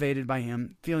 motivated by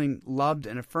him, feeling loved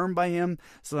and affirmed by him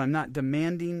so that I'm not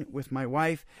demanding with my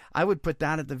wife. I would put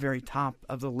that at the very top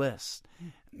of the list.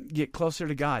 Get closer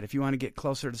to God if you want to get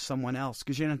closer to someone else,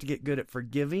 because you're going to have to get good at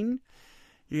forgiving.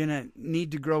 You're going to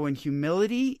need to grow in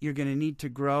humility. You're going to need to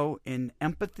grow in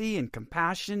empathy and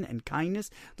compassion and kindness.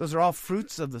 Those are all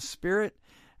fruits of the Spirit.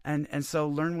 And so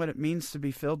learn what it means to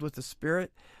be filled with the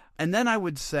Spirit. And then I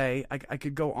would say, I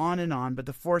could go on and on, but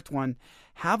the fourth one,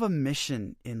 have a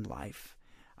mission in life.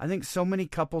 I think so many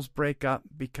couples break up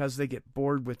because they get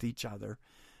bored with each other,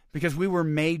 because we were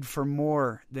made for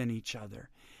more than each other.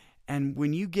 And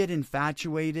when you get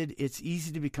infatuated, it's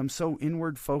easy to become so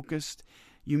inward focused.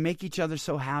 You make each other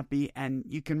so happy, and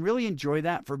you can really enjoy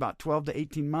that for about 12 to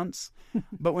 18 months.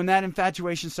 But when that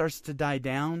infatuation starts to die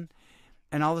down,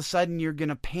 and all of a sudden you're going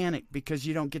to panic because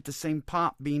you don't get the same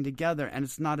pop being together, and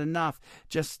it's not enough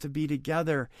just to be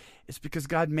together. It's because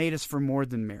God made us for more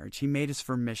than marriage. He made us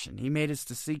for mission. He made us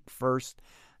to seek first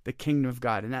the kingdom of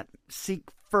God. And that seek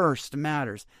first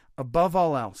matters. Above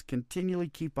all else, continually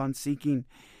keep on seeking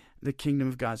the kingdom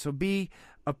of God. So be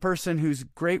a person who's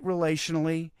great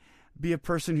relationally, be a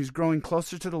person who's growing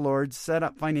closer to the Lord, set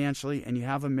up financially, and you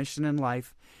have a mission in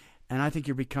life. And I think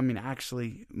you're becoming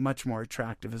actually much more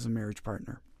attractive as a marriage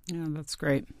partner. Yeah, that's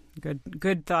great.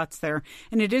 Good thoughts there.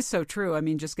 And it is so true. I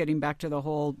mean, just getting back to the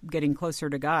whole getting closer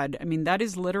to God. I mean, that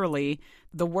is literally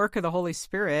the work of the Holy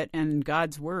Spirit, and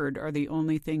God's word are the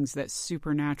only things that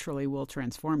supernaturally will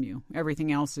transform you.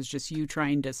 Everything else is just you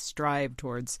trying to strive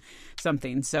towards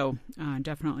something. So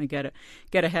definitely get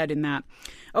ahead in that.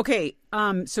 Okay,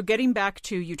 so getting back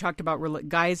to, you talked about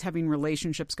guys having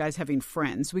relationships, guys having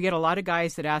friends. We get a lot of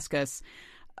guys that ask us,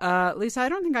 Lisa, I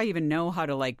don't think I even know how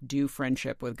to do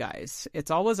friendship with guys. It's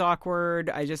always awkward.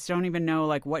 I just don't even know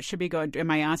what should be going.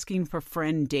 Am I asking for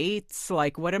friend dates?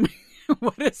 What am I?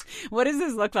 What does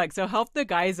this look like? So help the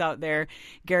guys out there,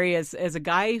 Gary, as a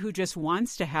guy who just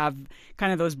wants to have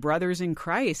kind of those brothers in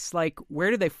Christ. Where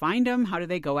do they find them? How do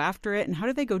they go after it? And how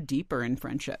do they go deeper in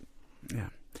friendship? Yeah,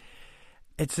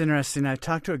 it's interesting. I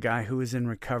talked to a guy who was in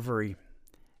recovery,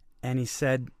 and he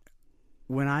said,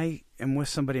 when I am with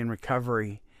somebody in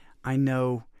recovery, I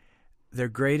know their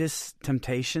greatest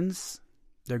temptations,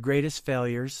 their greatest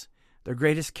failures, their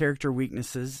greatest character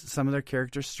weaknesses, some of their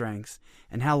character strengths,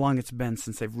 and how long it's been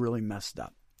since they've really messed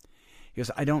up. He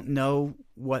goes, I don't know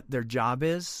what their job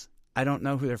is. I don't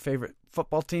know who their favorite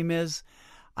football team is.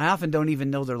 I often don't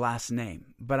even know their last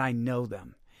name, but I know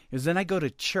them. He goes, then I go to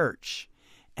church,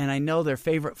 and I know their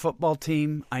favorite football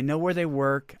team. I know where they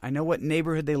work. I know what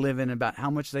neighborhood they live in, about how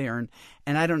much they earn,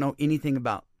 and I don't know anything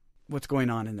about what's going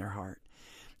on in their heart.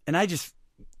 And I just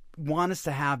want us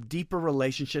to have deeper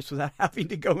relationships without having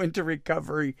to go into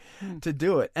recovery to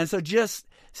do it. And so just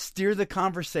steer the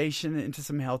conversation into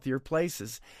some healthier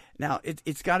places. Now,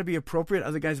 it's got to be appropriate.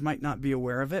 Other guys might not be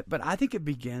aware of it, but I think it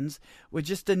begins with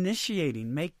just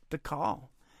initiating, make the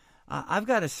call. I've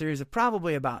got a series of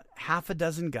probably about half a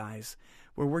dozen guys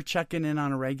where we're checking in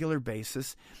on a regular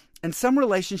basis. And some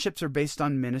relationships are based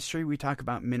on ministry. We talk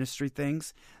about ministry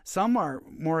things. Some are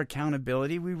more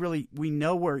accountability. We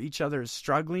know where each other is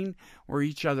struggling, where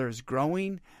each other is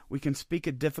growing. We can speak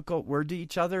a difficult word to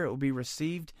each other. It will be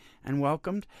received and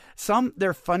welcomed. Some,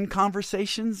 they're fun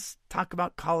conversations. Talk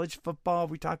about college football.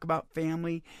 We talk about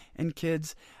family and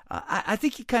kids. I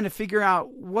think you kind of figure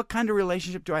out, what kind of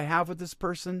relationship do I have with this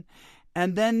person?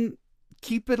 And then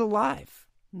keep it alive.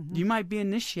 Mm-hmm. You might be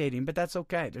initiating, but that's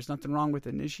okay. There's nothing wrong with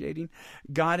initiating.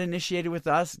 God initiated with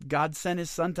us. God sent his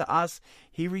son to us.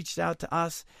 He reached out to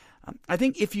us. I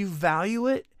think if you value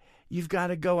it, you've got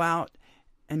to go out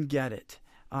and get it.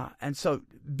 And so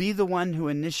be the one who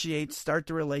initiates, start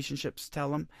the relationships,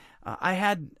 tell them. I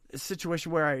had a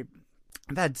situation where I've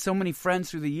had so many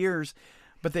friends through the years,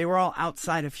 but they were all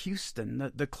outside of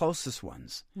Houston, the closest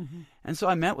ones. Mm-hmm. And so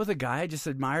I met with a guy. I just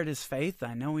admired his faith.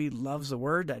 I know he loves the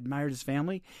word. I admired his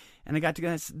family. And I got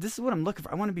together and I said, this is what I'm looking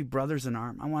for. I want to be brothers in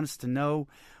arms. I want us to know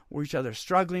where each other is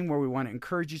struggling, where we want to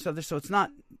encourage each other. So it's not,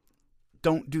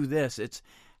 don't do this. It's,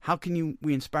 how can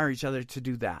we inspire each other to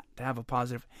do that, to have a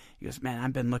positive. He goes, man,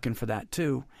 I've been looking for that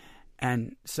too.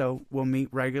 And so we'll meet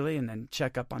regularly and then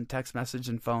check up on text message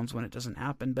and phones when it doesn't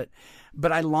happen.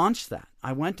 But I launched that.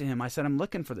 I went to him. I said, I'm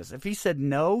looking for this. If he said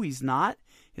no, he's not,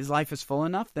 his life is full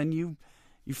enough, then you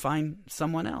find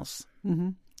someone else. Mm-hmm.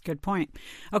 Good point.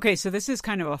 Okay, so this is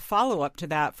kind of a follow-up to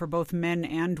that for both men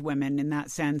and women in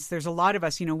that sense. There's a lot of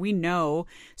us, we know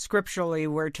scripturally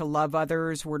we're to love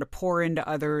others, we're to pour into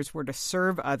others, we're to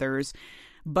serve others.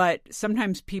 But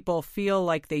sometimes people feel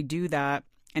like they do that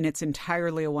and it's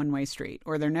entirely a one-way street,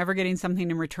 or they're never getting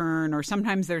something in return, or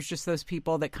sometimes there's just those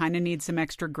people that kind of need some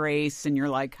extra grace, and you're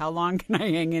like, how long can I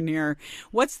hang in here?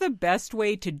 What's the best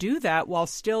way to do that while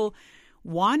still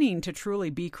wanting to truly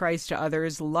be Christ to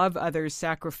others, love others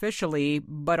sacrificially,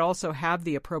 but also have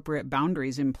the appropriate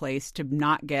boundaries in place to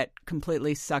not get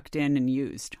completely sucked in and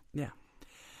used? Yeah.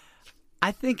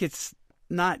 I think it's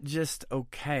not just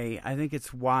okay. I think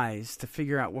it's wise to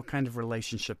figure out what kind of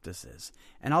relationship this is.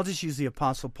 And I'll just use the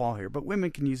Apostle Paul here, but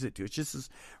women can use it too. It's just as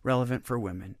relevant for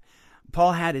women.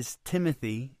 Paul had his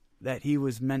Timothy that he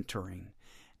was mentoring.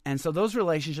 And so those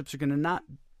relationships are going to not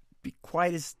be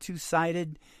quite as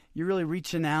two-sided. You're really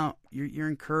reaching out. You're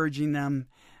encouraging them.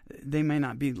 They may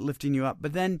not be lifting you up.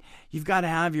 But then you've got to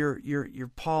have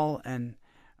your Paul and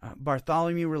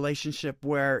Bartholomew relationship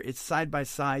where it's side by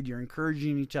side. You're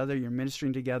encouraging each other. You're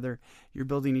ministering together. You're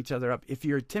building each other up. If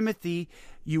you're Timothy,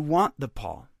 you want the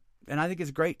Paul. And I think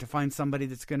it's great to find somebody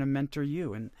that's going to mentor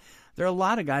you. And there are a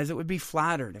lot of guys that would be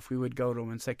flattered if we would go to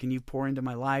them and say, can you pour into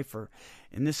my life? Or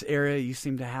in this area, you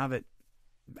seem to have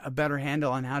a better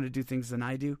handle on how to do things than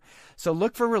I do. So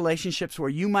look for relationships where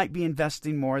you might be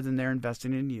investing more than they're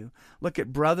investing in you. Look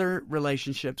at brother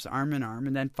relationships, arm in arm,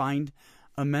 and then find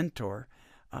a mentor.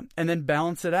 And then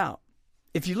balance it out.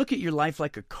 if you look at your life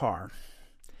like a car,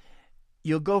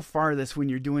 you'll go farthest when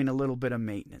you're doing a little bit of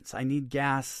maintenance. I need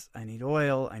gas, I need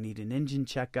oil, I need an engine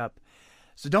checkup.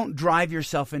 So don't drive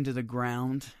yourself into the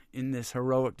ground in this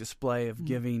heroic display of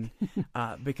giving,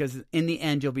 because in the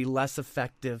end you'll be less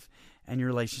effective and your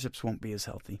relationships won't be as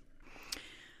healthy.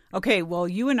 Okay, well,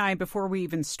 you and I, before we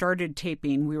even started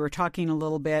taping, we were talking a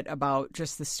little bit about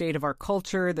just the state of our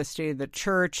culture, the state of the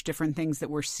church, different things that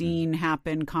we're seeing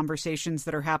happen, conversations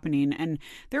that are happening. And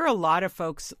there are a lot of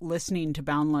folks listening to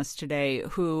Boundless today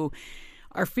who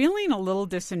are feeling a little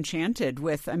disenchanted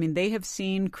with, they have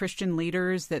seen Christian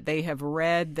leaders that they have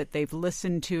read, that they've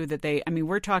listened to,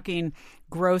 we're talking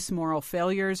gross moral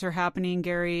failures are happening,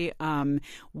 Gary,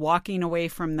 walking away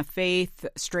from the faith,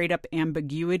 straight up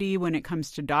ambiguity when it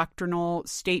comes to doctrinal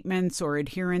statements or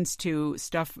adherence to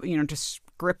stuff, to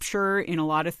scripture in a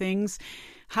lot of things.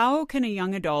 How can a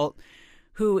young adult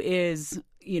who is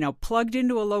plugged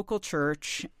into a local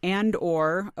church and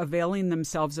or availing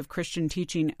themselves of Christian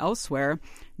teaching elsewhere,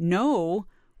 know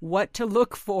what to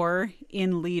look for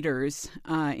in leaders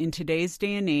in today's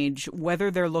day and age,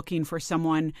 whether they're looking for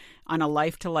someone on a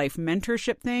life-to-life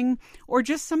mentorship thing or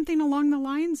just something along the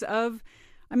lines of,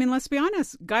 let's be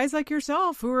honest, guys like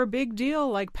yourself who are a big deal,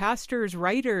 like pastors,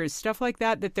 writers, stuff like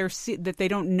that that they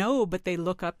don't know but they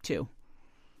look up to.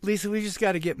 Lisa, we just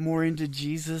got to get more into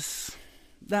Jesus.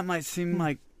 That might seem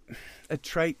like a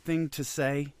trite thing to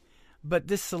say, but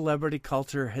this celebrity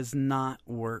culture has not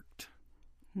worked,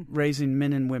 raising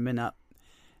men and women up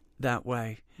that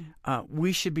way.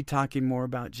 We should be talking more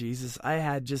about Jesus. I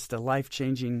had just a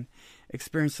life-changing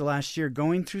experience the last year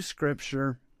going through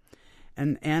Scripture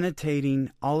and annotating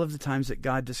all of the times that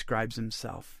God describes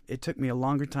himself. It took me a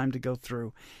longer time to go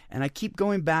through, and I keep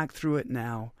going back through it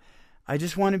now. I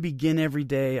just want to begin every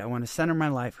day. I want to center my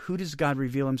life. Who does God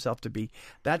reveal himself to be?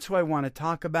 That's who I want to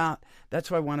talk about. That's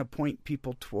who I want to point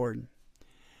people toward.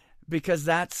 Because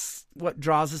that's what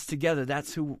draws us together.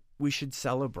 That's who we should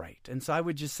celebrate. And so I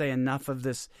would just say enough of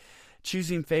this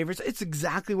choosing favorites. It's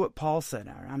exactly what Paul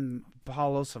said. I'm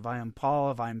Apollos, if I am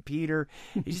Paul, if I am Peter.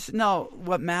 He just, no,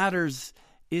 what matters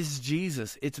is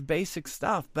Jesus. It's basic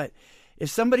stuff. But if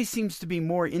somebody seems to be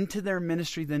more into their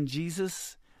ministry than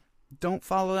Jesus, don't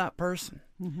follow that person.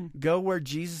 Go where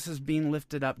Jesus is being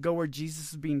lifted up. Go where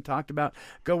Jesus is being talked about.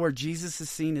 Go where Jesus is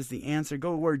seen as the answer.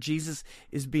 Go where Jesus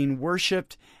is being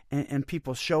worshipped and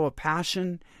people show a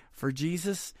passion for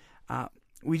Jesus.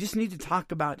 We just need to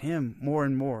talk about him more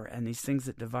and more, and these things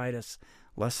that divide us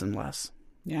less and less.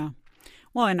 Yeah.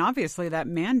 Well, and obviously that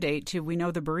mandate to, we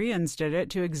know the Bereans did it,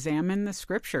 to examine the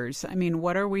scriptures.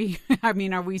 What are we, are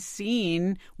we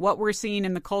seeing what we're seeing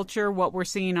in the culture, what we're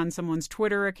seeing on someone's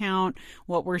Twitter account,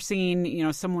 what we're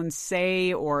seeing, someone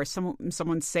say or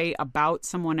someone say about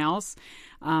someone else?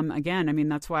 Again,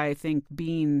 that's why I think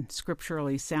being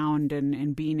scripturally sound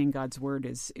and being in God's word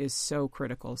is so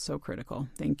critical, so critical.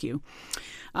 Thank you.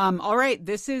 All right.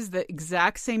 This is the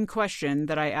exact same question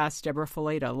that I asked Deborah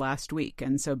Fileta last week.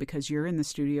 And so because you're in the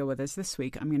studio with us this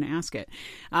week, I'm going to ask it.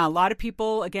 A lot of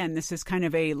people, again, this is kind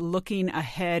of a looking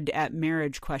ahead at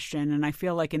marriage question. And I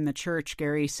feel like in the church,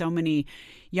 Gary, so many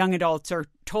young adults are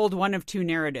told one of two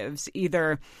narratives.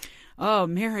 Either, oh,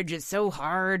 marriage is so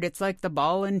hard. It's like the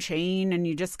ball and chain, and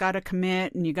you just got to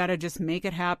commit and you got to just make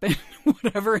it happen,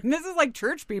 whatever. And this is like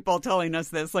church people telling us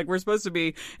this, like we're supposed to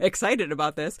be excited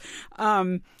about this.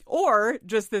 Or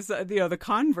just this, the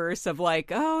converse of like,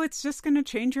 oh, it's just going to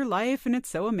change your life and it's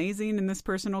so amazing and this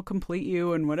person will complete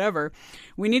you and whatever.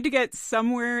 We need to get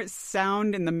somewhere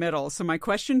sound in the middle. So my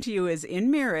question to you is,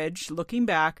 in marriage, looking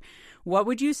back, what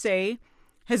would you say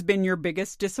has been your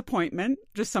biggest disappointment,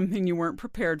 just something you weren't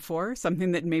prepared for,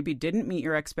 something that maybe didn't meet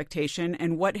your expectation,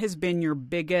 and what has been your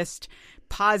biggest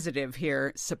positive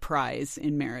here surprise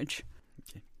in marriage?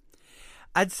 Okay.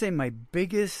 I'd say my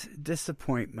biggest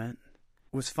disappointment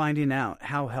was finding out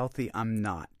how healthy I'm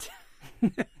not.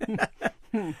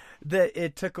 That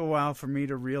it took a while for me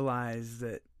to realize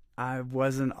that I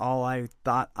wasn't all I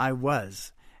thought I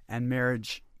was, and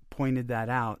marriage pointed that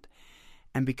out.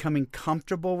 And becoming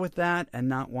comfortable with that and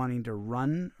not wanting to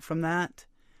run from that,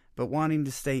 but wanting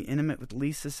to stay intimate with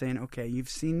Lisa, saying, okay, you've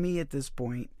seen me at this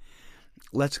point.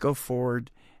 Let's go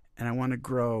forward, and I want to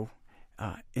grow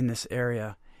in this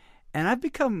area. And I've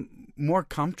become more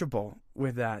comfortable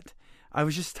with that. I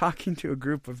was just talking to a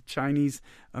group of Chinese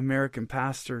American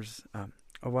pastors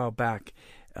a while back,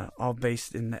 all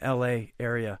based in the L.A.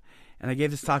 area. And I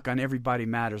gave this talk on Everybody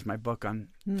Matters, my book on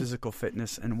physical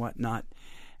fitness and whatnot.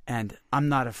 And I'm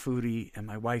not a foodie, and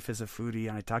my wife is a foodie,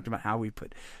 and I talked about how we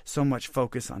put so much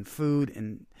focus on food,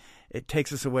 and it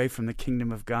takes us away from the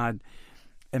kingdom of God.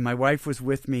 And my wife was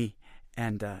with me,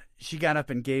 And she got up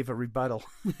and gave a rebuttal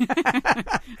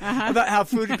about how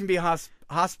food can be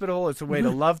hospitable. It's a way to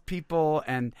love people.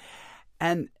 And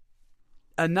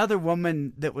another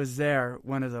woman that was there,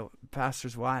 one of the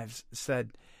pastor's wives,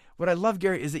 said, what I love,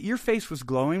 Gary, is that your face was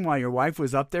glowing while your wife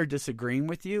was up there disagreeing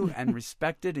with you and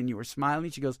respected, and you were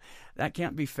smiling. She goes, that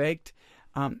can't be faked.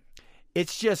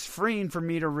 It's just freeing for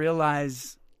me to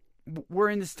realize we're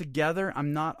in this together.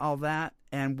 I'm not all that,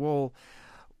 and we'll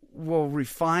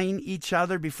refine each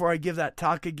other. Before I give that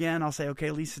talk again, I'll say, okay,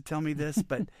 Lisa, tell me this.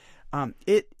 But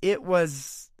it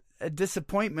was a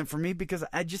disappointment for me because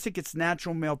I just think it's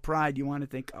natural male pride. You want to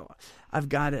think, oh, I've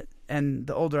got it. And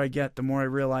the older I get, the more I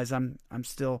realize I'm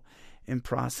still in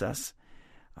process.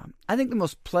 I think the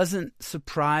most pleasant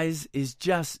surprise is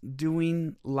just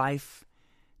doing life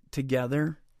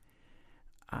together,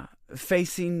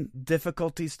 facing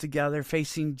difficulties together,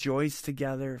 facing joys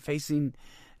together, facing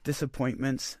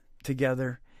disappointments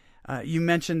together. You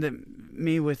mentioned that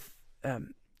me with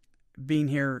being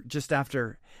here just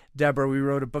after Deborah, we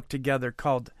wrote a book together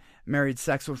called Married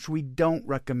Sex, which we don't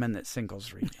recommend that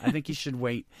singles read. I think you should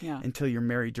wait until you're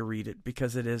married to read it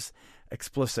because it is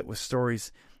explicit with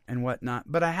stories and whatnot.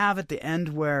 But I have at the end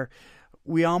where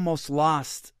we almost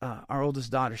lost our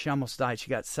oldest daughter. She almost died. She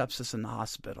got sepsis in the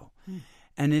hospital.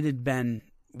 And it had been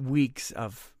weeks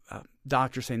of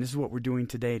doctors saying, this is what we're doing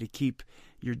today to keep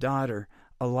your daughter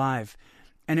alive.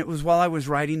 And it was while I was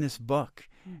writing this book.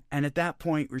 And at that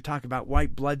point, we were talking about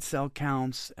white blood cell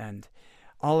counts and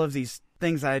all of these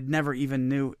things I had never even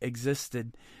knew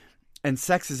existed. And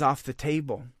sex is off the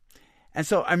table. And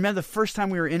so I remember the first time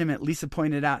we were intimate, Lisa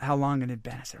pointed out how long it had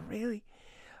been. I said, really?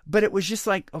 But it was just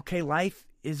like, okay, life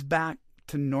is back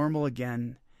to normal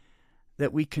again,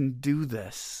 that we can do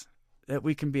this, that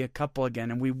we can be a couple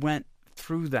again. And we went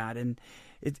through that. And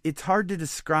it's hard to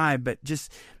describe, but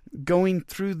just going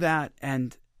through that,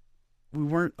 and we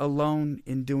weren't alone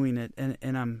in doing it.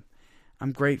 And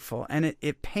I'm grateful. And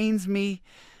it pains me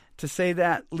to say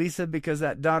that, Lisa, because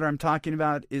that daughter I'm talking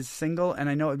about is single, and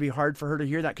I know it'd be hard for her to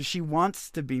hear that because she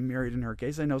wants to be married in her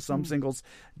case. I know some singles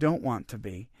don't want to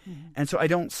be. And so I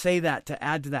don't say that to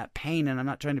add to that pain, and I'm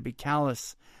not trying to be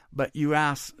callous, but you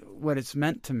ask what it's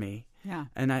meant to me. Yeah.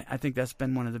 And I think that's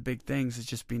been one of the big things, is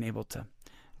just being able to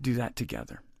do that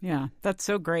together. Yeah, that's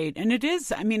so great. And it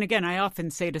is, I mean, again, I often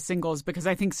say to singles, because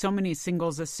I think so many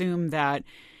singles assume that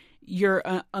you're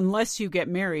unless you get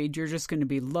married, you're just going to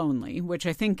be lonely, which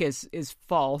I think is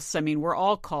false. I mean, we're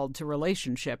all called to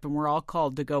relationship, and we're all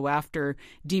called to go after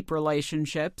deep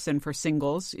relationships, and for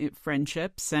singles,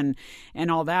 friendships and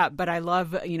all that. But I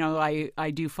love,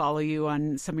 I do follow you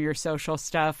on some of your social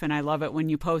stuff, and I love it when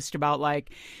you post about,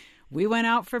 like, we went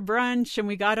out for brunch and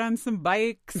we got on some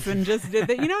bikes and just did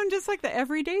that, and just like the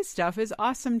everyday stuff is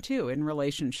awesome too in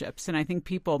relationships. And I think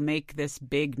people make this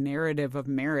big narrative of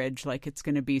marriage like it's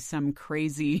going to be some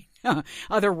crazy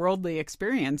otherworldly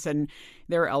experience. And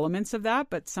there are elements of that,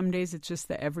 but some days it's just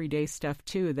the everyday stuff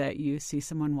too that you see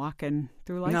someone walking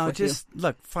through life with you.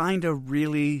 Look, find a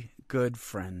really good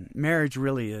friend. Marriage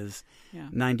really is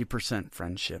 90%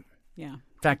 friendship. Yeah.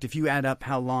 In fact, if you add up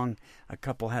how long a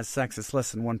couple has sex, it's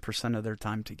less than 1% of their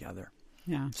time together.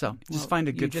 Yeah. So just find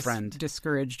a good friend.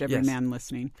 Discouraged every man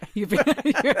listening.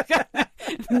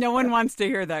 No one wants to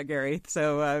hear that, Gary.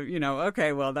 So,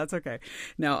 okay, well, that's okay.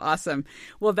 No, awesome.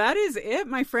 Well, that is it,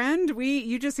 my friend.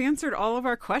 You just answered all of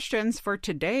our questions for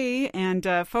today. And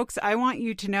folks, I want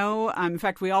you to know, in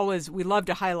fact, we love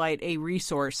to highlight a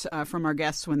resource from our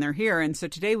guests when they're here. And so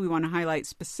today we want to highlight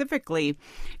specifically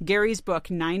Gary's book,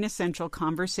 9 Essential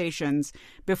Conversations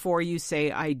Before You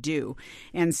Say I Do.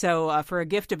 And so for a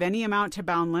gift of any amount to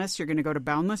Boundless, you're going to go to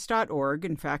boundless.org.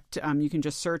 In fact, you can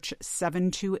just search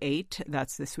 728.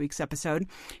 That's this week's episode.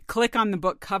 Click on the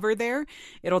book cover there.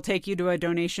 It'll take you to a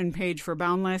donation page for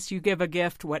Boundless. You give a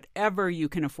gift, whatever you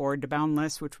can afford, to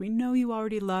Boundless, which we know you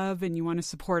already love and you want to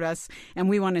support us. And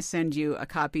we want to send you a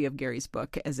copy of Gary's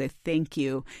book as a thank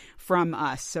you from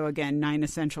us. So again, 9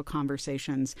 Essential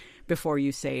Conversations Before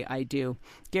You Say I Do.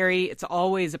 Gary, it's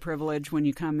always a privilege when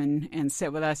you come and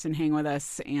sit with us and hang with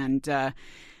us. And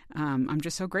I'm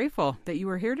just so grateful that you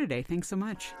were here today. Thanks so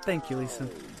much. Thank you, Lisa.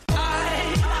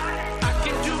 I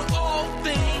can do all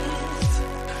things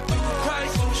through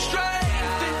Christ who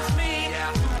strengthens me.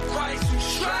 Christ who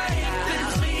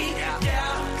strengthens me. Yeah,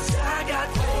 'cause I got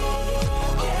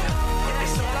faith. Yeah,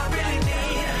 it's all I really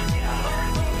need.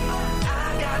 I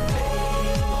got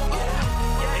faith.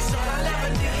 Yeah, it's all I'll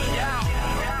ever need.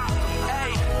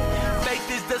 Hey, faith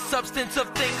is the substance of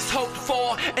things hoped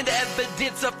for and the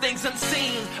evidence of things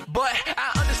unseen. But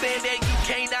I understand that you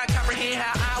cannot comprehend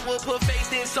how I will put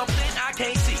faith in something I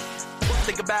can't see.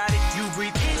 think about it. You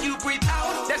breathe in, you breathe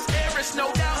out. That's air, it's no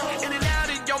doubt. In and out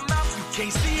in your mouth, you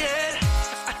can't see it.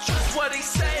 I trust what they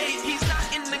say. He's not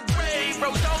in the grave.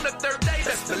 Rose on the third day,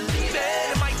 let's believe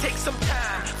it. It might take some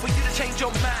time for you to change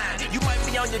your mind. You might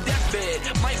be on your deathbed,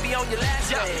 might be on your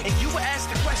last day. And you will ask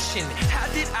the question,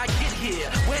 how did I get here?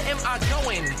 Where am I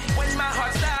going? When my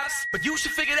heart stops. But you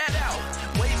should figure that out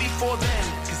way before then.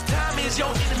 Cause time is your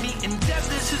enemy and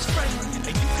death is his friend.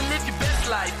 And you can live your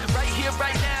best life right here,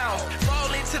 right now.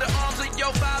 Fall into the arms of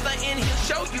your Father and he'll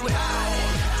show you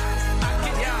how. I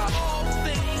give y'all all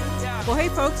things. Well, hey,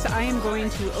 folks, I am going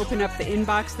to open up the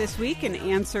inbox this week and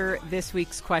answer this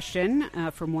week's question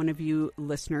from one of you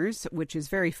listeners, which is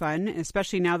very fun,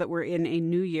 especially now that we're in a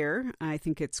new year. I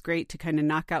think it's great to kind of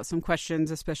knock out some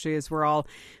questions, especially as we're all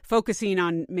focusing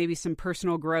on maybe some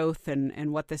personal growth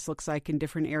and what this looks like in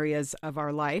different areas of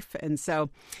our life. And so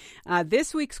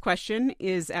this week's question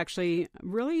is actually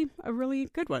a really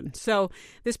good one. So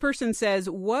this person says,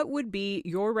 what would be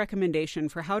your recommendation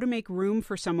for how to make room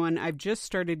for someone I've just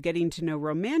started getting to know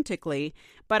romantically,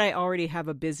 but I already have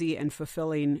a busy and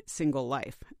fulfilling single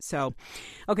life? So,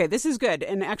 okay, this is good.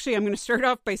 And actually, I'm going to start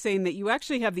off by saying that you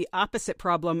actually have the opposite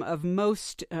problem of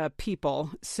most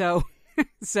people. So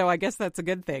I guess that's a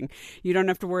good thing. You don't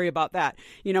have to worry about that.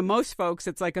 You know, most folks,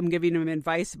 it's like I'm giving them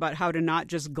advice about how to not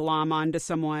just glom onto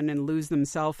someone and lose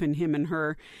themselves in him and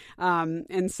her.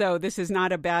 And so this is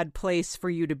not a bad place for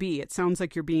you to be. It sounds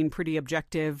like you're being pretty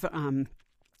objective,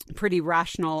 pretty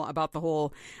rational about the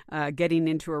whole getting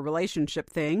into a relationship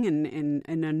thing. And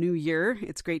in a new year,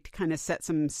 it's great to kind of set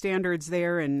some standards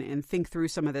there and think through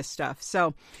some of this stuff.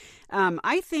 So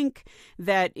I think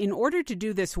that in order to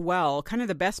do this well, kind of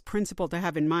the best principle to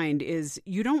have in mind is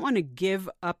you don't want to give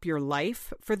up your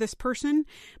life for this person,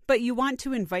 but you want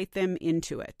to invite them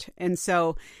into it. And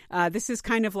so this is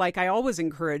kind of like I always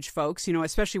encourage folks, you know,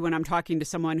 especially when I'm talking to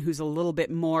someone who's a little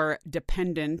bit more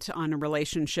dependent on a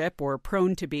relationship or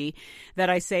prone to be, that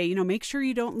I say, you know, make sure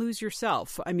you don't lose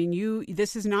yourself. I mean,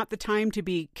 this is not the time to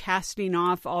be casting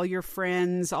off all your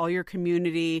friends, all your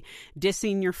community,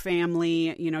 dissing your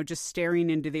family, you know, just staring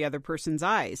into the other person's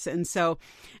eyes. And so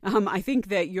I think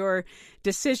that your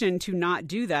decision to not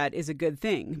do that is a good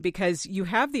thing, because you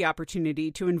have the opportunity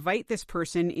to invite this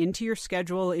person into your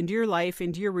schedule, into your life,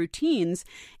 into your routines,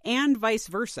 and vice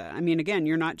versa. I mean, again,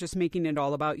 you're not just making it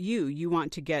all about you. You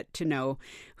want to get to know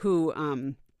who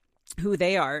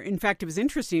they are. In fact, it was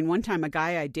interesting. One time, a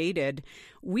guy I dated,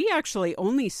 we actually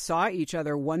only saw each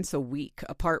other once a week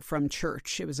apart from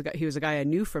church. He was a guy I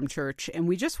knew from church, and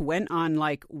we just went on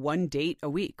like one date a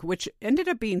week, which ended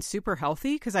up being super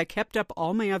healthy because I kept up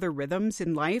all my other rhythms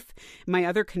in life, my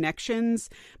other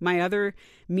connections, my other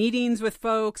meetings with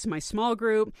folks, my small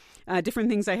group, different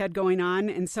things I had going on.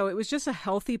 And so it was just a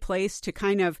healthy place to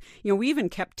kind of, you know, we even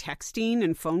kept texting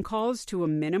and phone calls to a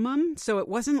minimum. So it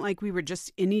wasn't like we were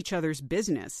just in each other's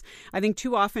business. I think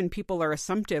too often people are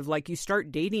assumptive, like you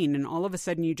start dating and all of a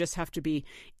sudden you just have to be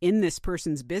in this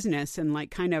person's business and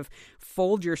like kind of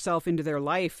fold yourself into their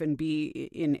life and be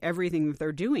in everything that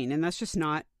they're doing. And that's just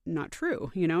not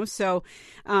true, you know? So,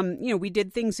 you know, we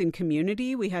did things in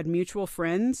community. We had mutual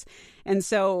friends. And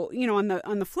so, you know,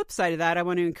 on the flip side of that, I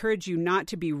want to encourage you not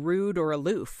to be rude or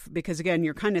aloof, because again,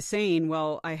 you're kind of saying,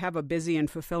 well, I have a busy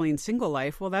and fulfilling single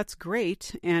life. Well, that's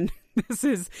great. And this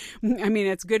is, I mean,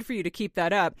 it's good for you to keep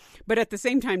that up. But at the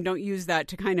same time, don't use that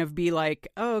to kind of be like,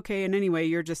 oh, okay, and anyway,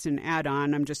 you're just an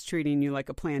add-on. I'm just treating you like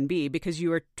a plan B, because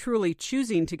you are truly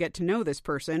choosing to get to know this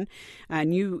person.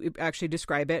 And you actually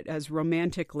describe it as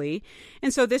romantically.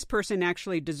 And so this person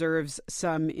actually deserves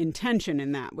some intention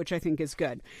in that, which I think is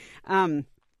good.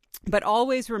 But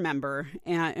always remember,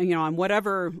 you know, on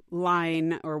whatever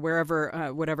line or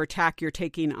wherever, whatever tack you're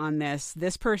taking on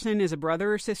this person is a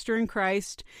brother or sister in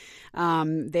Christ.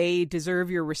 They deserve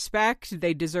your respect.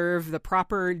 They deserve the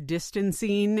proper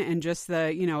distancing and just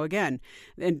the, you know, again,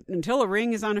 until a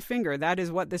ring is on a finger, that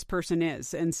is what this person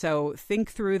is. And so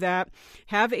think through that.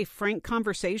 Have a frank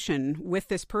conversation with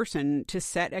this person to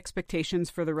set expectations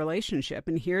for the relationship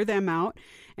and hear them out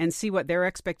and see what their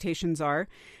expectations are.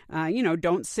 You know,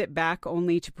 don't sit back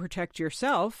only to protect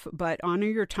yourself, but honor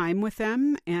your time with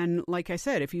them. And like I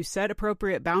said, if you set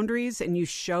appropriate boundaries and you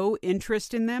show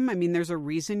interest in them, I mean, there's a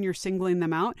reason you're singling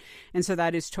them out. And so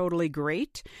that is totally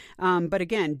great. But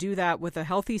again, do that with a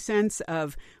healthy sense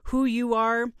of who you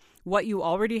are, what you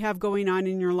already have going on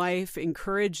in your life.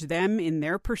 Encourage them in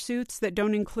their pursuits that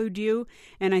don't include you.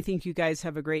 And I think you guys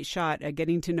have a great shot at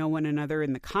getting to know one another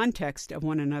in the context of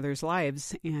one another's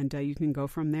lives. And you can go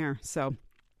from there. So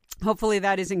hopefully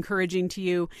that is encouraging to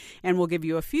you and will give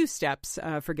you a few steps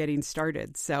for getting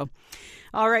started. So,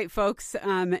 All right, folks,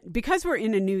 because we're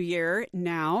in a new year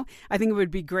now, I think it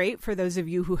would be great for those of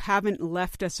you who haven't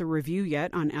left us a review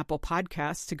yet on Apple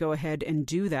Podcasts to go ahead and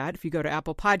do that. If you go to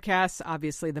Apple Podcasts,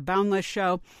 obviously the Boundless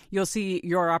Show, you'll see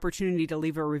your opportunity to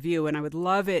leave a review. And I would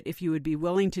love it if you would be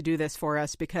willing to do this for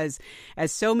us, because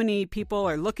as so many people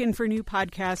are looking for new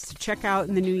podcasts to check out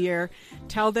in the new year,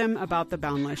 tell them about the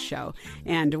Boundless Show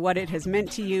and what it has meant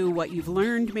to you, what you've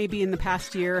learned maybe in the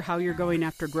past year, how you're going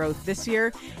after growth this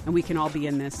year, and we can all be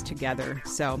in this together.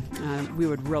 So we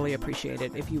would really appreciate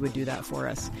it if you would do that for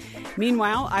us.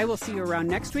 Meanwhile, I will see you around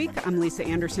next week. I'm Lisa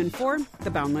Anderson for The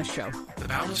Boundless Show. The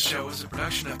Boundless Show is a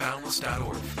production of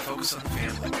Boundless.org. Focus on the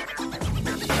family.